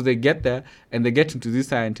break down. So they get there, and they get into this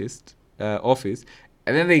scientist office,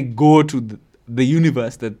 and then they go to the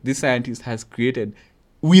universe that this scientist has created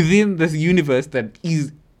within this universe that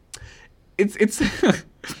is... It's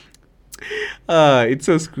It's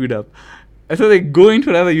so screwed up. And so they go into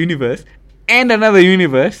another universe and another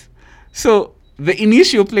universe. So the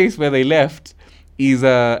initial place where they left is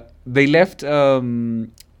they left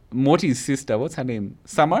Morty's sister. What's her name?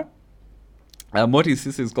 Summer. Morty's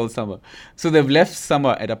sister is called Summer. So they've left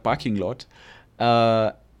Summer at a parking lot,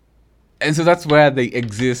 and so that's where they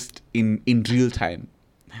exist in real time.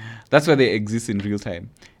 That's where they exist in real time.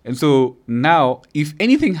 And so now, if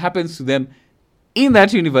anything happens to them in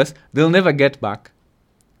that universe, they'll never get back,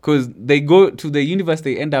 because they go to the universe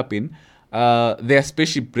they end up in. Their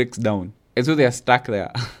spaceship breaks down, and so they are stuck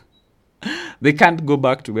there. They can't go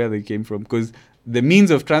back to where they came from, because the means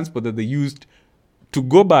of transport that they used to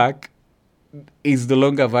go back is no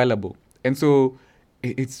longer available. And so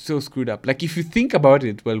it's so screwed up. Like, if you think about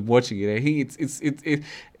it while watching it, I think it's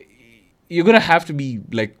you're gonna have to be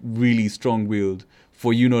like really strong-willed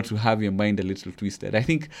for you not to have your mind a little twisted. I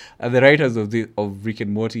think the writers of Rick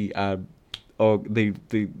and Morty they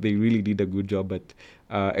really did a good job at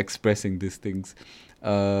expressing these things.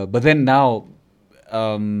 But then now,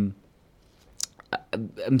 I'm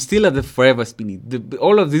still at the forever spinny.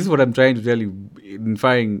 All of this is what I'm trying to tell you.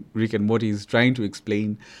 Inferring Rick and Morty is trying to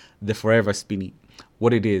explain the forever spinny,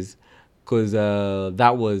 what it is, because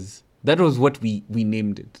that was what we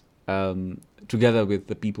named it, together with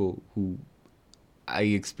the people who I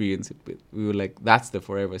experienced it with. We were like, that's the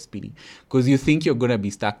forever spinny, because you think you're gonna be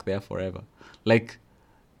stuck there forever. Like,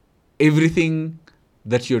 everything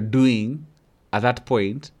that you're doing at that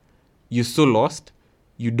point, you're so lost,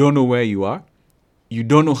 you don't know where you are, you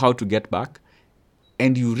don't know how to get back,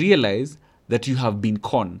 and you realize that you have been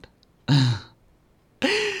conned.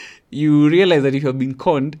 You realize that you have been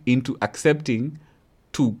conned into accepting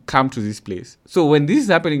to come to this place. So when this is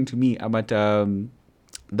happening to me, I'm at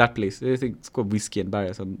that place. I think it's called Whiskey and Bar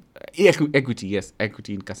or something. Equity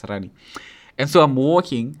in Kasarani. And so I'm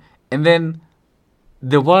walking, and then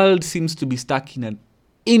the world seems to be stuck in an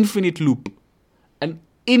infinite loop. And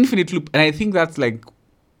I think that's like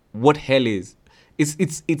what hell is.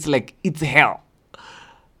 It's like, it's hell.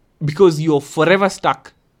 Because you're forever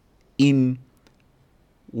stuck in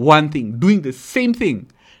one thing, doing the same thing,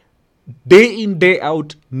 day in, day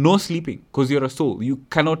out, no sleeping, because you're a soul. You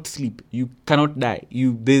cannot sleep. You cannot die.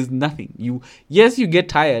 There's nothing. You get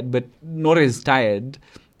tired, but not as tired.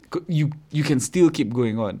 You can still keep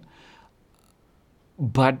going on.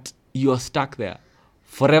 But you're stuck there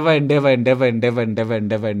forever and ever, doing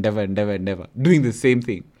the same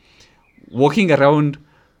thing. Walking around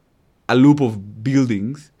a loop of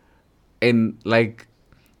buildings, and like,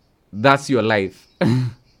 that's your life.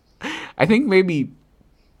 I think maybe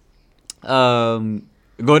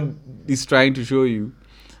God is trying to show you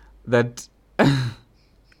that,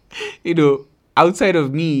 outside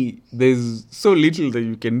of me, there's so little that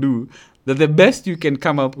you can do, that the best you can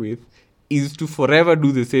come up with is to forever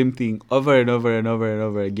do the same thing over and over and over and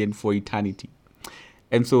over again for eternity.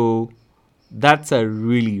 And so that's a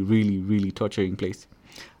really, really, really torturing place.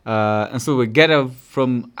 And so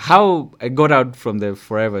how I got out from the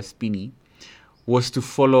forever spinny was to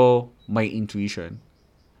follow my intuition.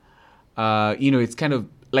 It's kind of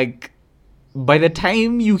like, by the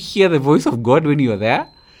time you hear the voice of God when you're there,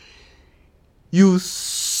 you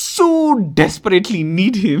so desperately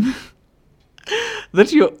need him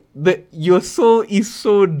that your soul is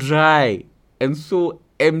so dry and so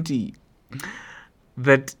empty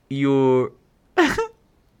that you're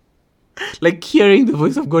like, hearing the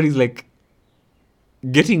voice of God is like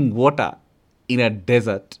getting water in a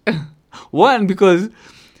desert. One, because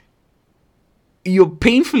you're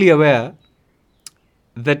painfully aware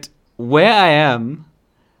that where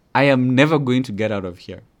I am never going to get out of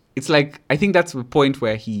here. It's like, I think that's the point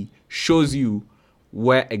where he shows you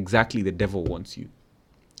where exactly the devil wants you.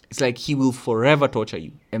 It's like he will forever torture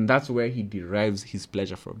you. And that's where he derives his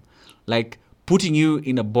pleasure from. Like, putting you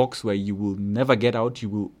in a box where you will never get out. You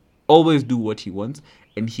will always do what he wants,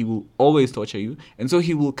 and he will always torture you. And so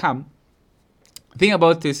he will come. The thing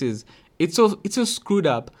about this is, it's so screwed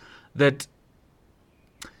up that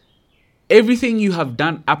everything you have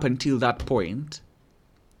done up until that point,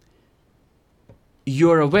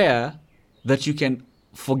 you're aware that you can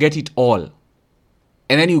forget it all.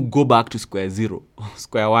 And then you go back to square zero,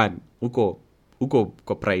 square one, uko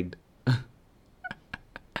pride.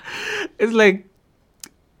 It's like,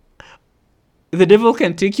 the devil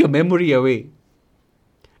can take your memory away.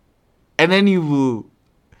 And then you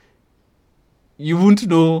won't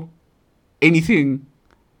know anything.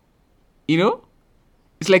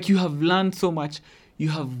 It's like you have learned so much. You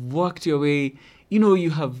have worked your way.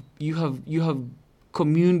 You have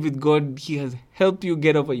communed with God. He has helped you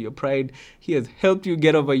get over your pride. He has helped you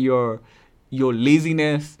get over your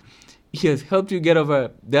laziness. He has helped you get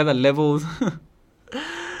over the other levels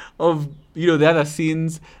of, the other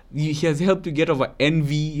sins. He has helped you get over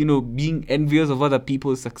envy, being envious of other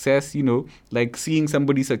people's success, like seeing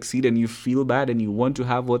somebody succeed and you feel bad and you want to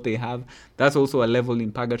have what they have. That's also a level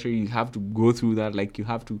in purgatory. You have to go through that. Like, you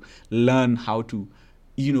have to learn how to,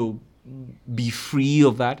 be free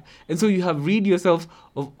of that. And so you have rid yourself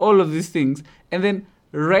of all of these things. And then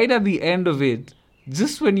right at the end of it,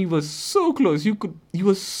 just when you were so close, you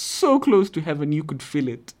were so close to heaven, you could feel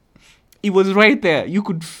it. It was right there. You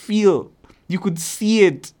could see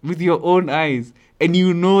it with your own eyes. And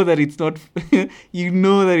you know that it's not, it's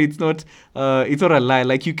not a lie.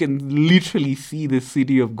 Like, you can literally see the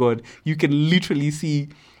city of God. You can literally see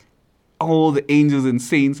all the angels and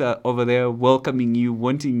saints are over there welcoming you,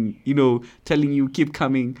 wanting, telling you, keep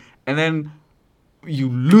coming. And then you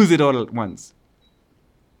lose it all at once.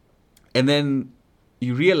 And then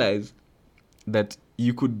you realize that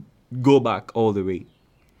you could go back all the way.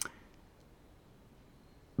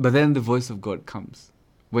 But then the voice of God comes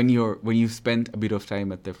when you've spent a bit of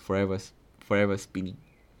time at the forever spinning.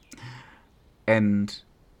 And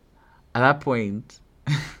at that point,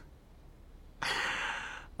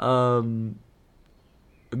 God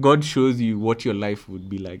shows you what your life would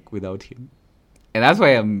be like without Him. And that's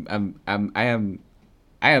why I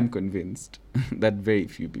am convinced that very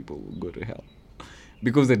few people will go to hell,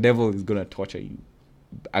 because the devil is gonna torture you,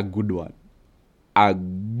 a good one,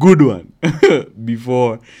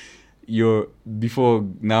 before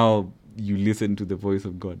now you listen to the voice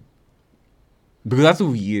of God, because that's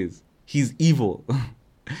who He is. He's evil.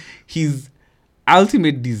 His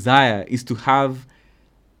ultimate desire is to have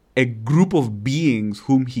a group of beings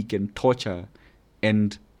whom He can torture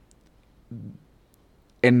and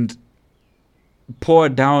pour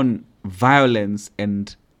down violence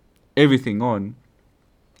and everything on,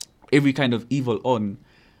 every kind of evil on.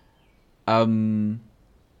 And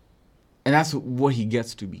that's what He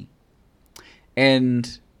gets to be.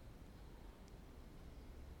 And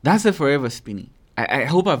that's the forever spinning. I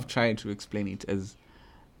hope I've tried to explain it as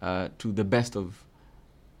to the best of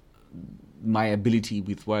my ability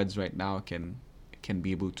with words right now can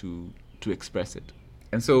be able to express it.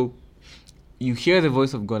 And so you hear the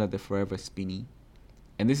voice of God at the forever spinning,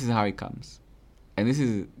 and this is how it comes. And this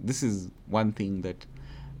is one thing that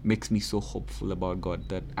makes me so hopeful about God,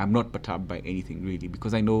 that I'm not perturbed by anything really,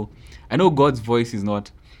 because I know God's voice it's not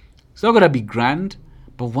gonna be grand,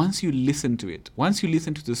 but once you listen to it, once you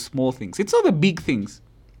listen to the small things, it's not the big things,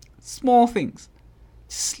 small things,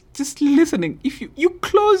 just listening. If you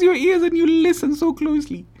close your ears and you listen so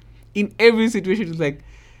closely, in every situation, it's like,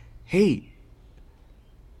 hey,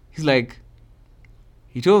 He's like,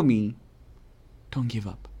 He told me, don't give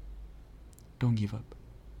up. Don't give up.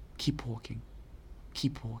 Keep walking.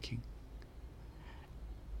 Keep walking.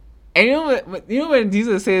 And you know when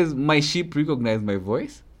Jesus says, my sheep recognize my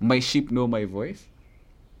voice, my sheep know my voice,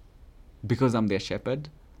 because I'm their shepherd,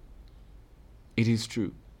 it is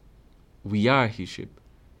true. We are His sheep,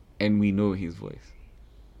 and we know His voice.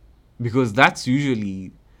 Because that's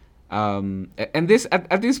usually, and this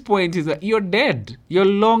at this point is that you're dead. You're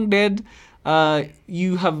long dead.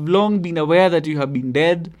 You have long been aware that you have been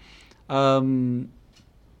dead.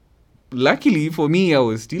 Luckily for me, I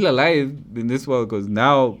was still alive in this world, because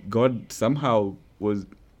now God somehow was,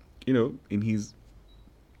 in His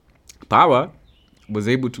power, was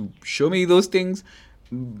able to show me those things,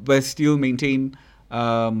 but still maintain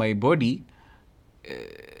my body.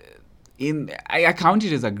 I count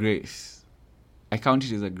it as a grace. I count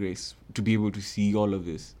it as a grace to be able to see all of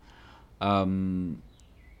this. But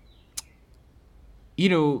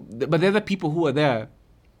the other people who are there,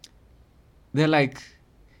 they're like,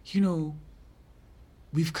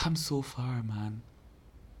 we've come so far, man.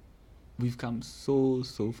 We've come so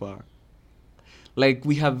far. Like,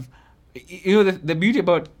 we have, the beauty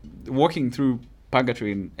about walking through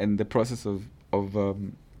purgatory and the process of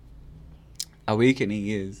awakening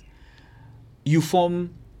is you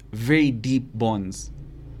form very deep bonds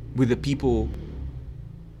with the people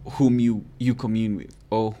whom you commune with,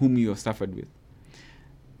 or whom you have suffered with.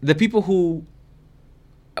 The people who,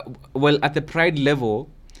 at the pride level,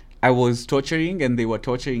 I was torturing and they were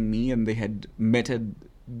torturing me, and they had meted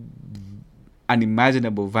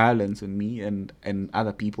unimaginable violence on me and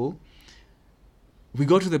other people. We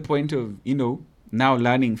got to the point of, now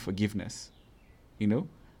learning forgiveness,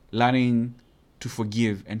 learning to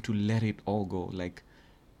forgive and to let it all go. Like,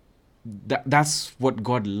 that's what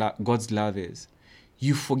God's love is.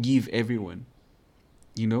 You forgive everyone,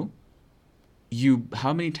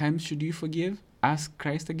 how many times should you forgive? Ask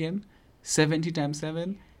Christ again. 70 times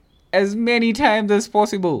 7. As many times as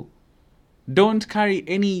possible. Don't carry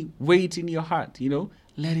any weight in your heart,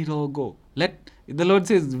 let it all go. The Lord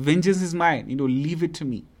says, vengeance is mine, leave it to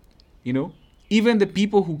me. Even the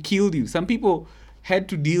people who killed you, some people had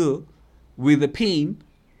to deal with the pain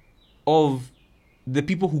of the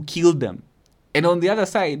people who killed them. And on the other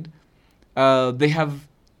side, they have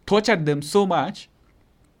tortured them so much,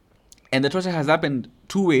 and the torture has happened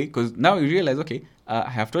two-way, because now you realize, okay, I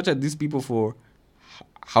have tortured these people for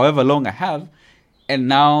however long I have, and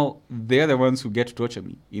now they're the ones who get to torture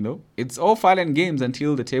me. It's all fun and games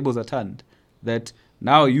until the tables are turned. That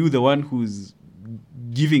now you, the one who's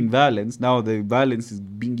giving violence, now the violence is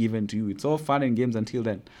being given to you. It's all fun and games until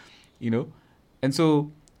then, And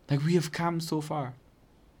so, like, we have come so far,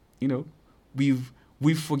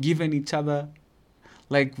 We've forgiven each other.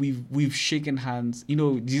 Like, we've shaken hands.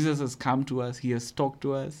 Jesus has come to us. He has talked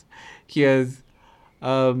to us. He has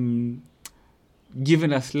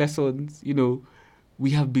given us lessons. We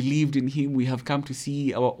have believed in him. We have come to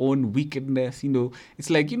see our own wickedness. It's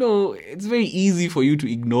like, it's very easy for you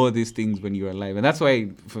to ignore these things when you're alive. And that's why,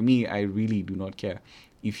 for me, I really do not care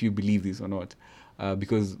if you believe this or not.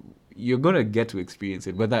 Because you're going to get to experience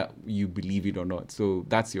it, whether you believe it or not. So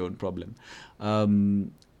that's your own problem.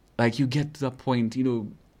 Like, you get to the point,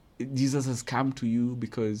 Jesus has come to you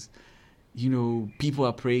because, people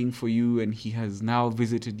are praying for you, and he has now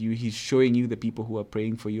visited you. He's showing you the people who are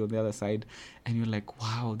praying for you on the other side. And you're like,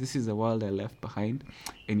 wow, this is the world I left behind.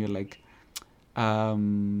 And you're like,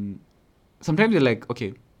 sometimes you're like,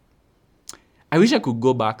 okay, I wish I could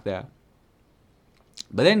go back there.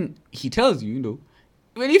 But then he tells you,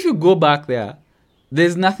 well, if you go back there,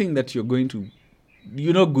 there's nothing that you're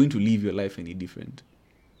not going to live your life any different.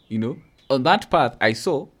 On that path, I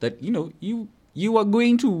saw that, you are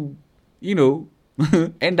going to,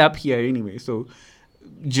 end up here anyway. So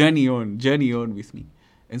journey on with me.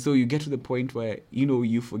 And so you get to the point where,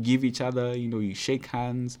 you forgive each other, you shake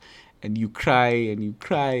hands, and you cry and you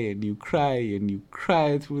cry and you cry and you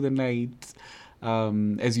cry through the night.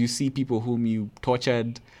 As you see people whom you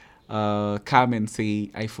tortured come and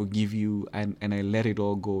say, I forgive you, and I let it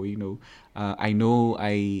all go. I know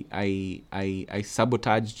I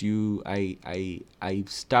sabotaged you, I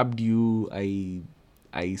stabbed you,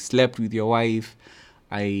 I slept with your wife,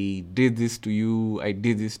 I did this to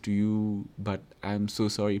you, but I'm so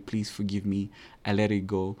sorry, please forgive me. I let it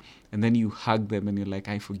go. And then you hug them and you're like,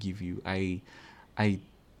 I forgive you. I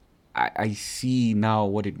see now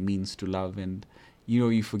what it means to love. And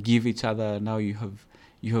you forgive each other. Now you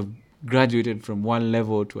have graduated from one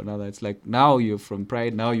level to another. It's like, now you're from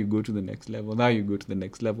pride, now you go to the next level,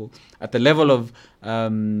 at the level of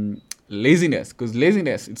laziness, because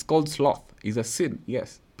laziness, it's called sloth, is a sin.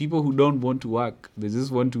 Yes, people who don't want to work, they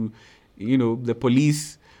just want to, the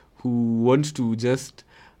police who want to just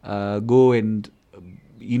go and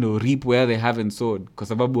reap where they haven't sowed, kwa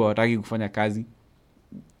sababu hawataki kufanya kazi.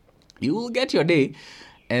 You will get your day,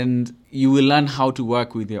 and you will learn how to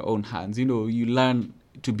work with your own hands. You learn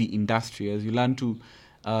to be industrious. You learn to,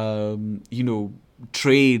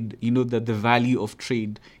 trade. The value of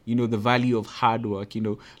trade. The value of hard work.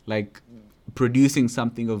 Like producing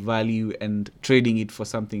something of value and trading it for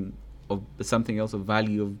something else of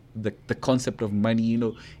value. Of the concept of money.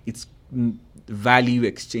 It's value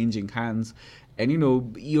exchanging hands, and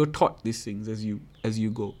you're taught these things as you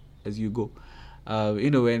go.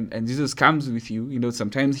 And Jesus comes with you.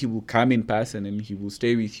 Sometimes he will come in person and he will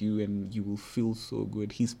stay with you, and you will feel so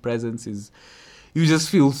good. His presence you just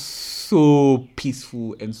feel so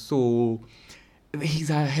peaceful, and so he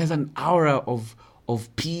has an aura of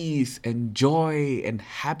peace and joy and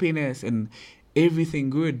happiness and everything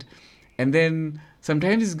good. And then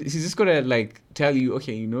sometimes he's just gonna like tell you,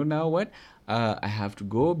 okay, now what? I have to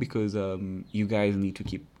go because you guys need to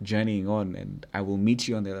keep journeying on, and I will meet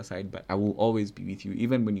you on the other side, but I will always be with you.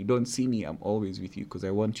 Even when you don't see me, I'm always with you, because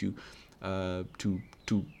I want you to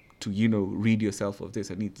rid yourself of this.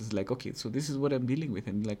 And it's like, okay, so this is what I'm dealing with.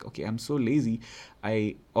 And like, okay, I'm so lazy.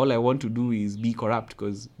 All I want to do is be corrupt,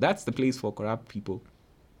 because that's the place for corrupt people.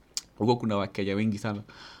 Huko kuna Wakenya wengi sana.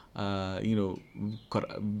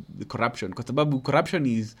 Corruption. Kwa sababu corruption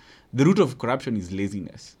is, the root of corruption is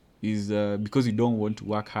laziness. Is because you don't want to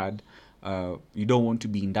work hard, you don't want to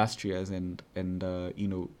be industrious and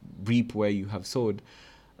reap where you have sowed.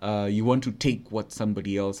 You want to take what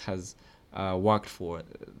somebody else has worked for.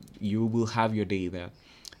 You will have your day there,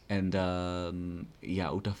 and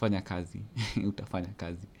utafanya kazi, utafanya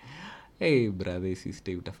kazi. Hey brother,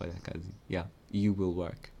 sister, utafanya kazi. Yeah, you will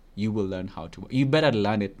work. You will learn how to work. You better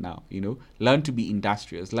learn it now. Learn to be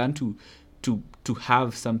industrious. Learn to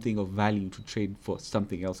have something of value, to trade for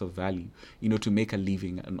something else of value, to make a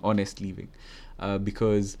living, an honest living.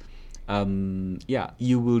 Because Yeah,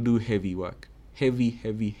 you will do heavy work. Heavy,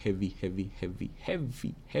 heavy, heavy, heavy, heavy,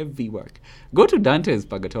 heavy, heavy work. Go to Dante's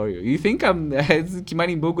Purgatorio. You think it's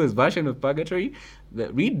Kimani Mbogo's version of Purgatory?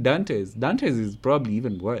 Read Dante's. Dante's is probably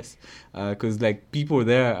even worse, because like people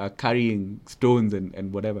there are carrying stones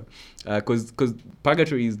and whatever. Because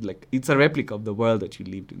Purgatory is like, it's a replica of the world that you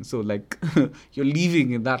lived in. So like you're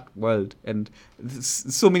living in that world, and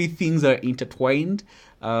so many things are intertwined.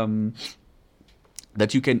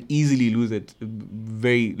 That you can easily lose it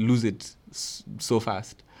so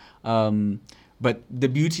fast. But the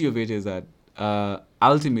beauty of it is that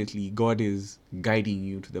ultimately God is guiding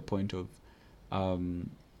you to the point of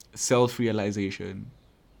self-realization.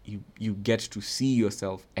 You get to see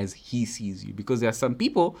yourself as He sees you, because there are some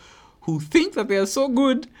people who think that they are so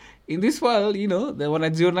good in this world, they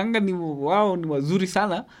wanajionanga ni wao ni wazuri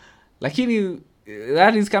sana, lakini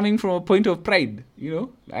that is coming from a point of pride.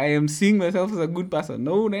 I am seeing myself as a good person.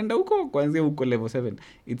 No, naenda huko kwanzia huko level 7.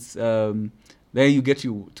 It's there you get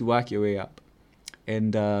to work your way up.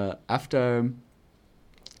 And after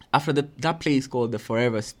that place called the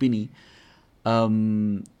Forever Spinny,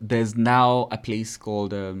 there's now a place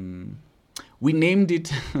called we named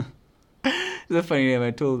it it's a funny name.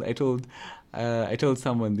 I told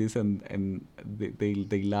someone this, and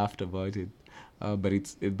they laughed about it. But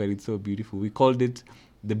it's so beautiful. We called it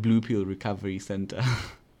the Blue Pill Recovery Center.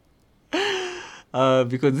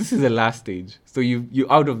 Because this is the last stage. So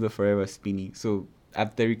you're out of the Forever Spinny. So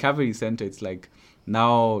at the recovery center, it's like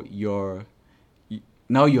now you're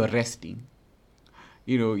resting.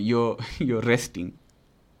 You're resting,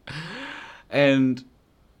 and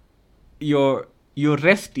you're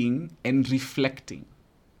resting and reflecting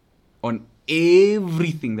on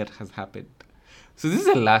everything that has happened. So this is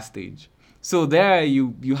the last stage. So there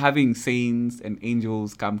you having saints and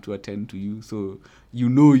angels come to attend to you. So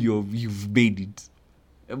you've made it.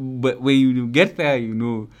 But when you get there,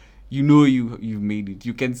 you've made it.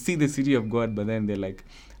 You can see the city of God, but then they're like,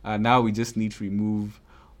 now we just need to remove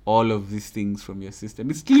all of these things from your system.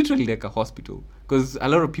 It's literally like a hospital, because a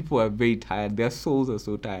lot of people are very tired. Their souls are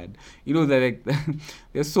so tired. They're like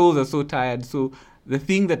their souls are so tired. So the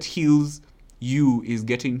thing that heals you is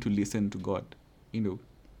getting to listen to God.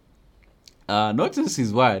 Not just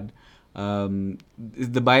His word. It's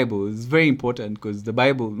the Bible. It's very important, because the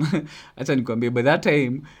Bible, by that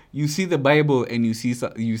time you see the Bible and you see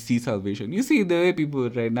salvation. You see the way people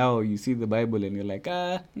right now, you see the Bible and you're like,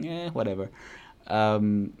 whatever.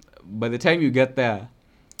 By the time you get there,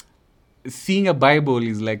 seeing a Bible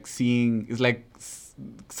is like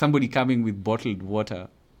somebody coming with bottled water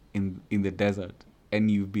in the desert,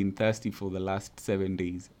 and you've been thirsty for the last 7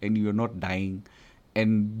 days and you're not dying,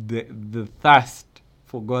 and the thirst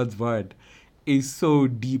for God's word is so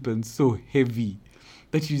deep and so heavy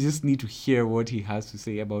that you just need to hear what He has to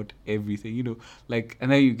say about everything,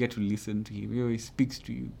 and then you get to listen to Him. He speaks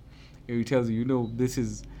to you. He tells you, this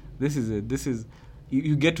is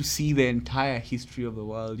you get to see the entire history of the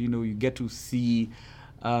world. You get to see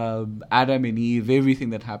Adam and Eve,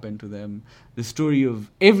 everything that happened to them, the story of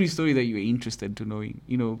every story that you're interested to knowing,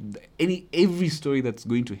 every story that's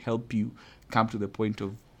going to help you come to the point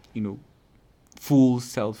of, full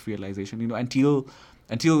self-realization, until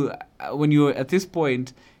when you're at this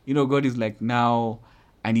point, God is like, now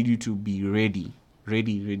I need you to be ready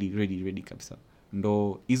kabisa.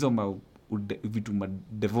 Ndo hizo vitu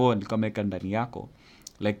madevo alikuwa ameweka ndani yako,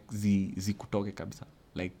 like zikutoke kabisa.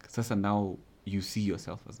 Like sasa now you see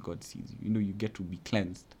yourself as God sees you. You get to be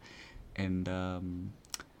cleansed, and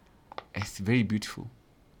it's very beautiful.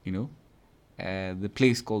 The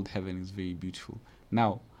place called heaven is very beautiful.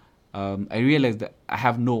 Now, I realized that I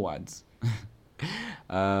have no words.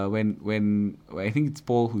 When I think it's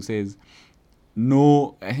Paul who says,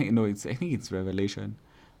 I think it's Revelation.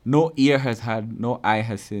 No ear has heard, no eye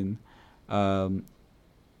has seen.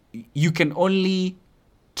 You can only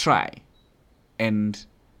try and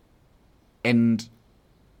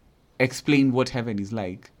explain what heaven is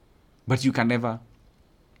like, but you can never,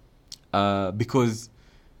 because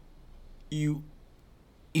you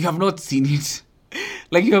have not seen it.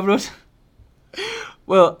 Like, you have not.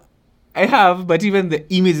 Well, I have, but even the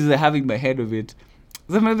images I have in my head of it,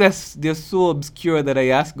 sometimes they're so obscure that I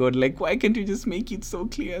ask God, like, why can't you just make it so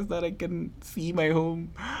clear so that I can see my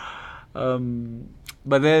home?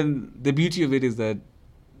 But then the beauty of it is that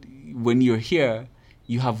when you're here,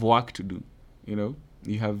 you have work to do.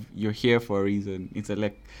 You're here for a reason. It's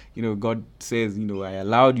like, God says, I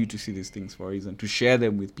allowed you to see these things for a reason, to share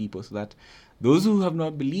them with people, so that those who have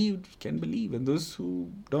not believed can believe, and those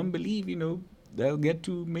who don't believe, they'll get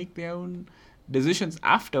to make their own decisions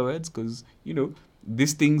afterwards, because,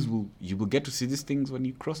 these things you will get to see these things when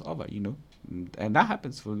you cross over, and that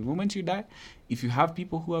happens from the moment you die. If you have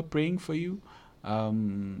people who are praying for you,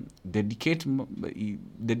 dedicating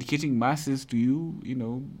masses to you,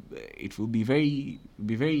 it will be very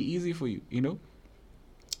easy for you,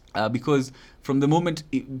 because from the moment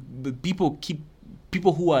people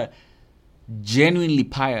who are genuinely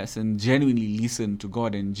pious and genuinely listen to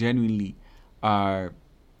God and genuinely are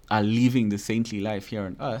living the saintly life here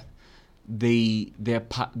on earth,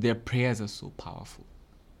 their prayers are so powerful,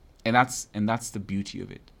 and that's the beauty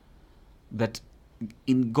of it. That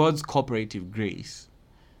in God's cooperative grace,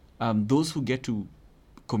 those who get to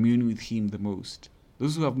commune with Him the most,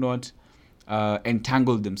 those who have not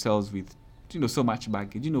entangled themselves with so much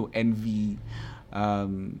baggage, envy,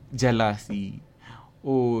 jealousy,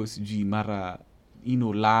 sijui mara,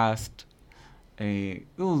 lust,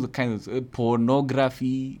 all the kinds of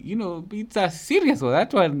pornography, it's a serious one.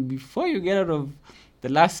 That one, before you get out of the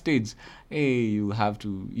last stage, you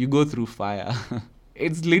go through fire.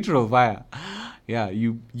 It's literal fire. Yeah,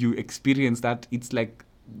 you experience that. It's like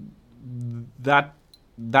that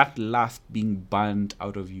lust being burned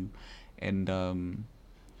out of you, and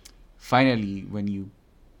finally, when you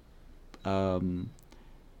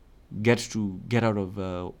get out of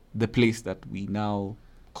the place that we now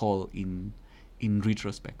call in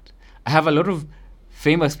retrospect. I have a lot of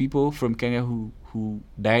famous people from Kenya who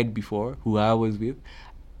died before, who I was with.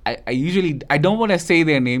 I don't want to say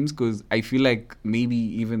their names because I feel like maybe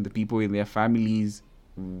even the people in their families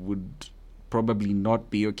would probably not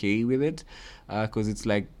be okay with it, because it's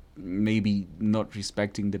like maybe not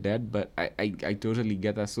respecting the dead. But I totally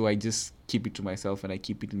get that, so I just keep it to myself and I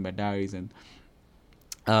keep it in my diaries. And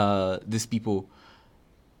these people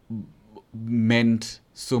meant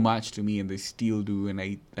so much to me, and they still do. And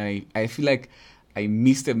I feel like I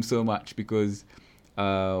miss them so much because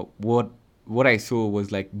what I saw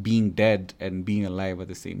was like being dead and being alive at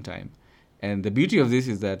the same time. And the beauty of this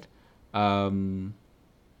is that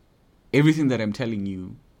everything that I'm telling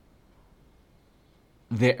you,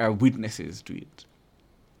 there are witnesses to it.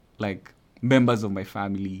 Like members of my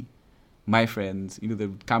family, my friends, they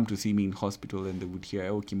would come to see me in hospital and they would hear,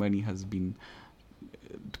 Kimani has been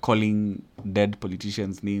calling dead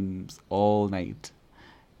politicians' names all night.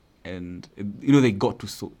 And, they got to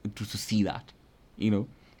see that,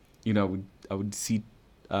 I would sit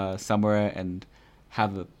somewhere and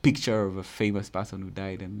have a picture of a famous person who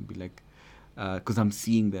died and be like, because I'm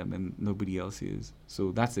seeing them and nobody else is.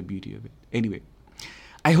 So that's the beauty of it. Anyway,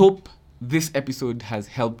 I hope this episode has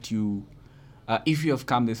helped you. If you have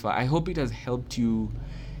come this far, I hope it has helped you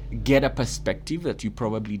get a perspective that you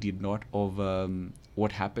probably did not of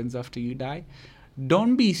what happens after you die.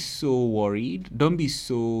 Don't be so worried. Don't be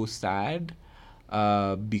so sad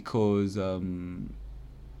because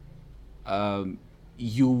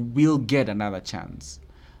you will get another chance.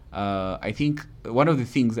 I think one of the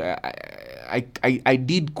things I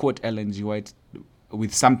did quote Ellen G. White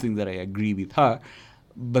with something that I agree with her,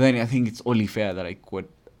 but then I think it's only fair that I quote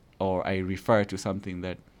or I refer to something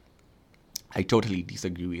that I totally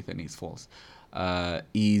disagree with and is false.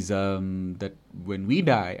 Is that when we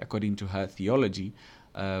die, according to her theology,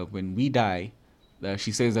 when we die,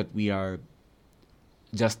 she says that we are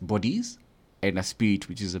just bodies and a spirit,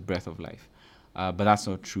 which is a breath of life. But that's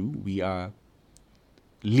not true. We are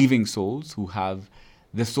living souls who have,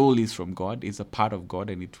 the soul is from God, it's a part of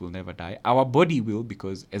God, and it will never die. Our body will,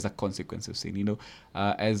 because as a consequence of sin,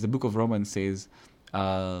 as the book of Romans says,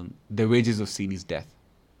 the wages of sin is death.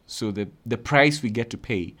 So the price we get to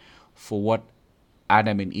pay for what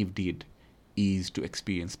Adam and Eve did is to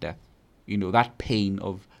experience death. That pain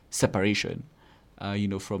of separation,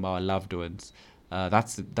 from our loved ones.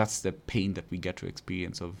 That's the pain that we get to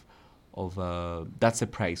experience of that's the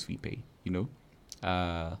price we pay.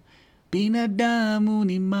 Binadamu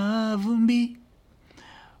ni mavumbi,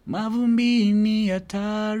 mavumbi ni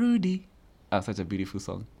atarudi. Such a beautiful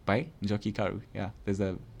song by Njoki Karu. Yeah, there's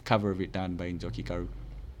a cover of it done by Njoki Karu.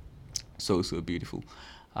 So beautiful.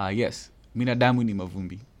 Yes, binadamu ni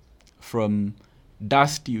mavumbi. From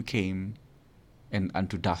dust you came, and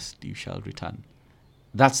unto dust you shall return.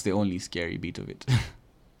 That's the only scary bit of it.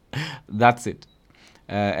 That's it.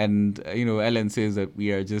 And Ellen says that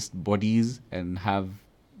we are just bodies and have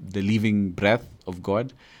the living breath of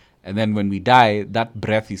God. And then when we die, that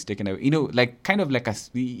breath is taken away. Like kind of like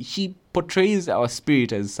she portrays our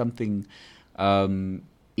spirit as something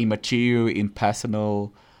immaterial,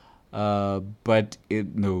 impersonal. But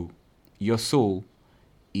no, your soul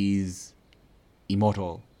is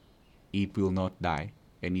immortal. It will not die.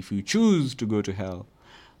 And if you choose to go to hell,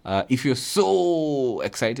 if you're so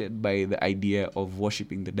excited by the idea of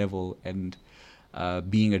worshipping the devil and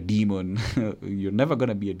being a demon. You're never going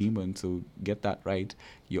to be a demon, so get that right.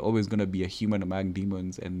 You're always going to be a human among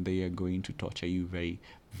demons, and they are going to torture you very,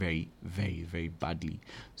 very, very, very badly.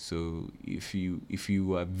 So if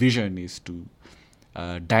your vision is to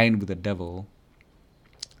dine with the devil,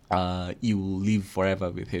 you will live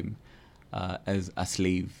forever with him as a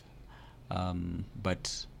slave.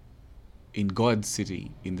 But in God's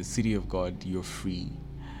city, in the city of God, you're free.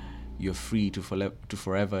 You're free to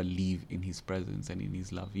forever live in his presence and in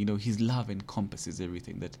his love. His love encompasses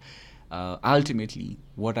everything. That ultimately,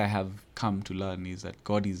 what I have come to learn is that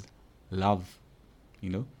God is love.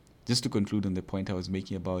 Just to conclude on the point I was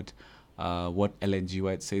making about what Ellen G.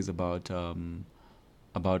 White says about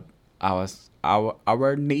our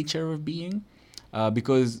nature of being,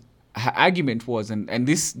 because her argument was, and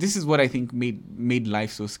this is what I think made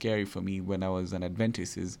life so scary for me when I was an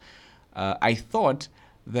Adventist, is I thought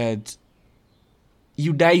that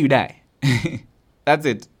you die. That's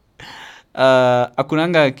it.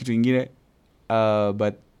 Akunanga kitu ingine.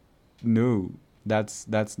 But no, that's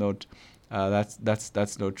not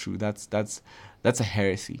not true. That's a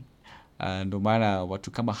heresy. Ndio maana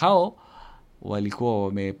watu kama hao walikuwa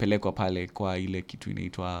wamepelekwa pale kwa ile kitu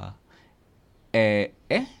inaitwa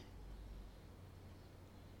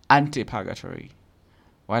anti-purgatory.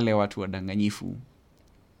 Wale watu wadanganyifu,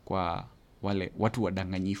 kwa wale watu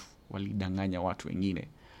wadanganyifu walidanganya watu wengine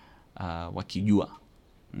wakijua.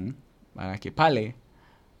 Maanake pale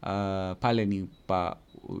ni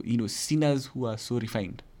sinners who are so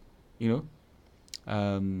refined,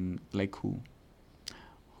 like who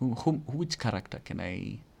which character can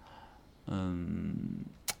I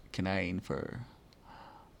infer?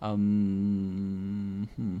 I'm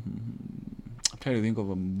trying to think of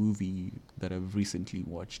a movie that I've recently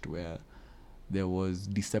watched where there was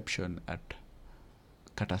deception at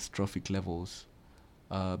catastrophic levels.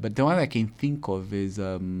 But the one I can think of is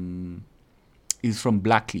from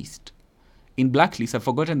Blacklist. In Blacklist, I've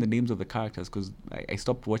forgotten the names of the characters because I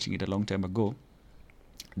stopped watching it a long time ago.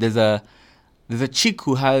 There's a chick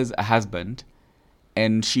who has a husband,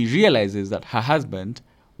 and she realizes that her husband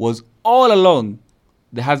was all along,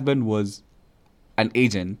 the husband was an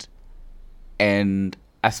agent and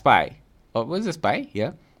a spy. Or was a spy?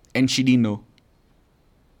 Yeah. And she didn't know.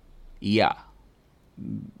 Yeah.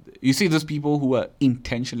 You see those people who are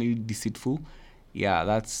intentionally deceitful? Yeah,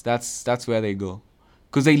 that's where they go.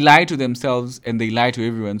 Because they lie to themselves and they lie to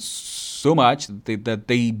everyone so much that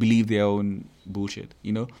they believe their own bullshit,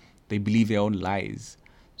 They believe their own lies.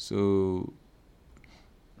 So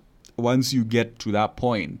once you get to that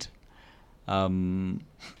point,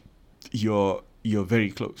 you're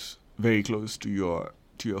very close to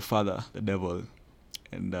your father, the devil,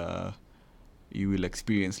 and you will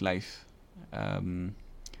experience life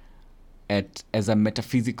as a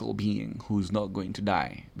metaphysical being who's not going to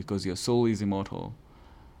die, because your soul is immortal,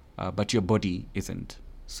 but your body isn't.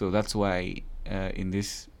 So that's why in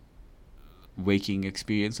this waking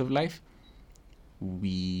experience of life,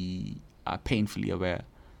 we are painfully aware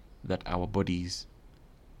that our bodies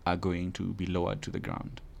are going to be lowered to the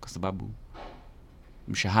ground, kwa sababu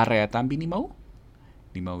mshahara ya dhambi ni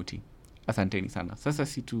mauti. Asanteni sana. Sasa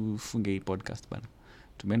si tufunge hii podcast bana.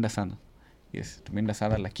 Tumeenda sana. Yes, tumeenda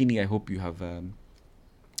sana, lakini I hope you have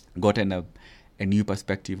gotten a new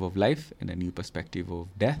perspective of life and a new perspective of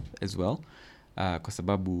death as well. Kwa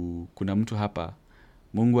sababu kuna mtu hapa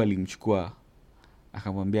Mungu alimchukua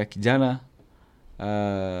akamwambia, kijana,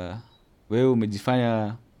 wewe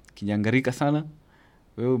umejifanya kinyangarika sana,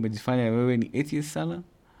 wewe umejifanya wewe ni atheist sana.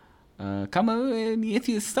 Kama wewe ni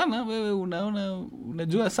atheist sana, wewe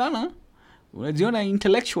unajua sana, unajiona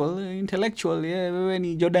intellectual, yeah, wewe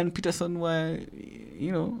ni Jordan Peterson wa,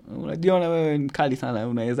 unajiona wewe ni mkali sana,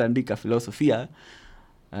 unaweza andika filosofia,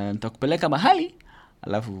 nitakupeleka mahali,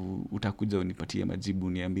 alafu utakuja unipatie majibu,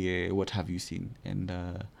 niambie what have you seen, and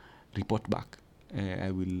report back.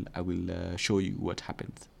 I will show you what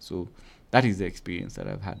happens. So that is the experience that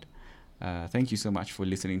I've had. Thank you so much for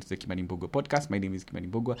listening to the Kimani Mbogwa podcast. My name is Kimani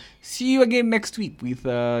Mbogwa. See you again next week with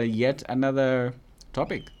yet another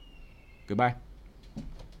topic. Goodbye.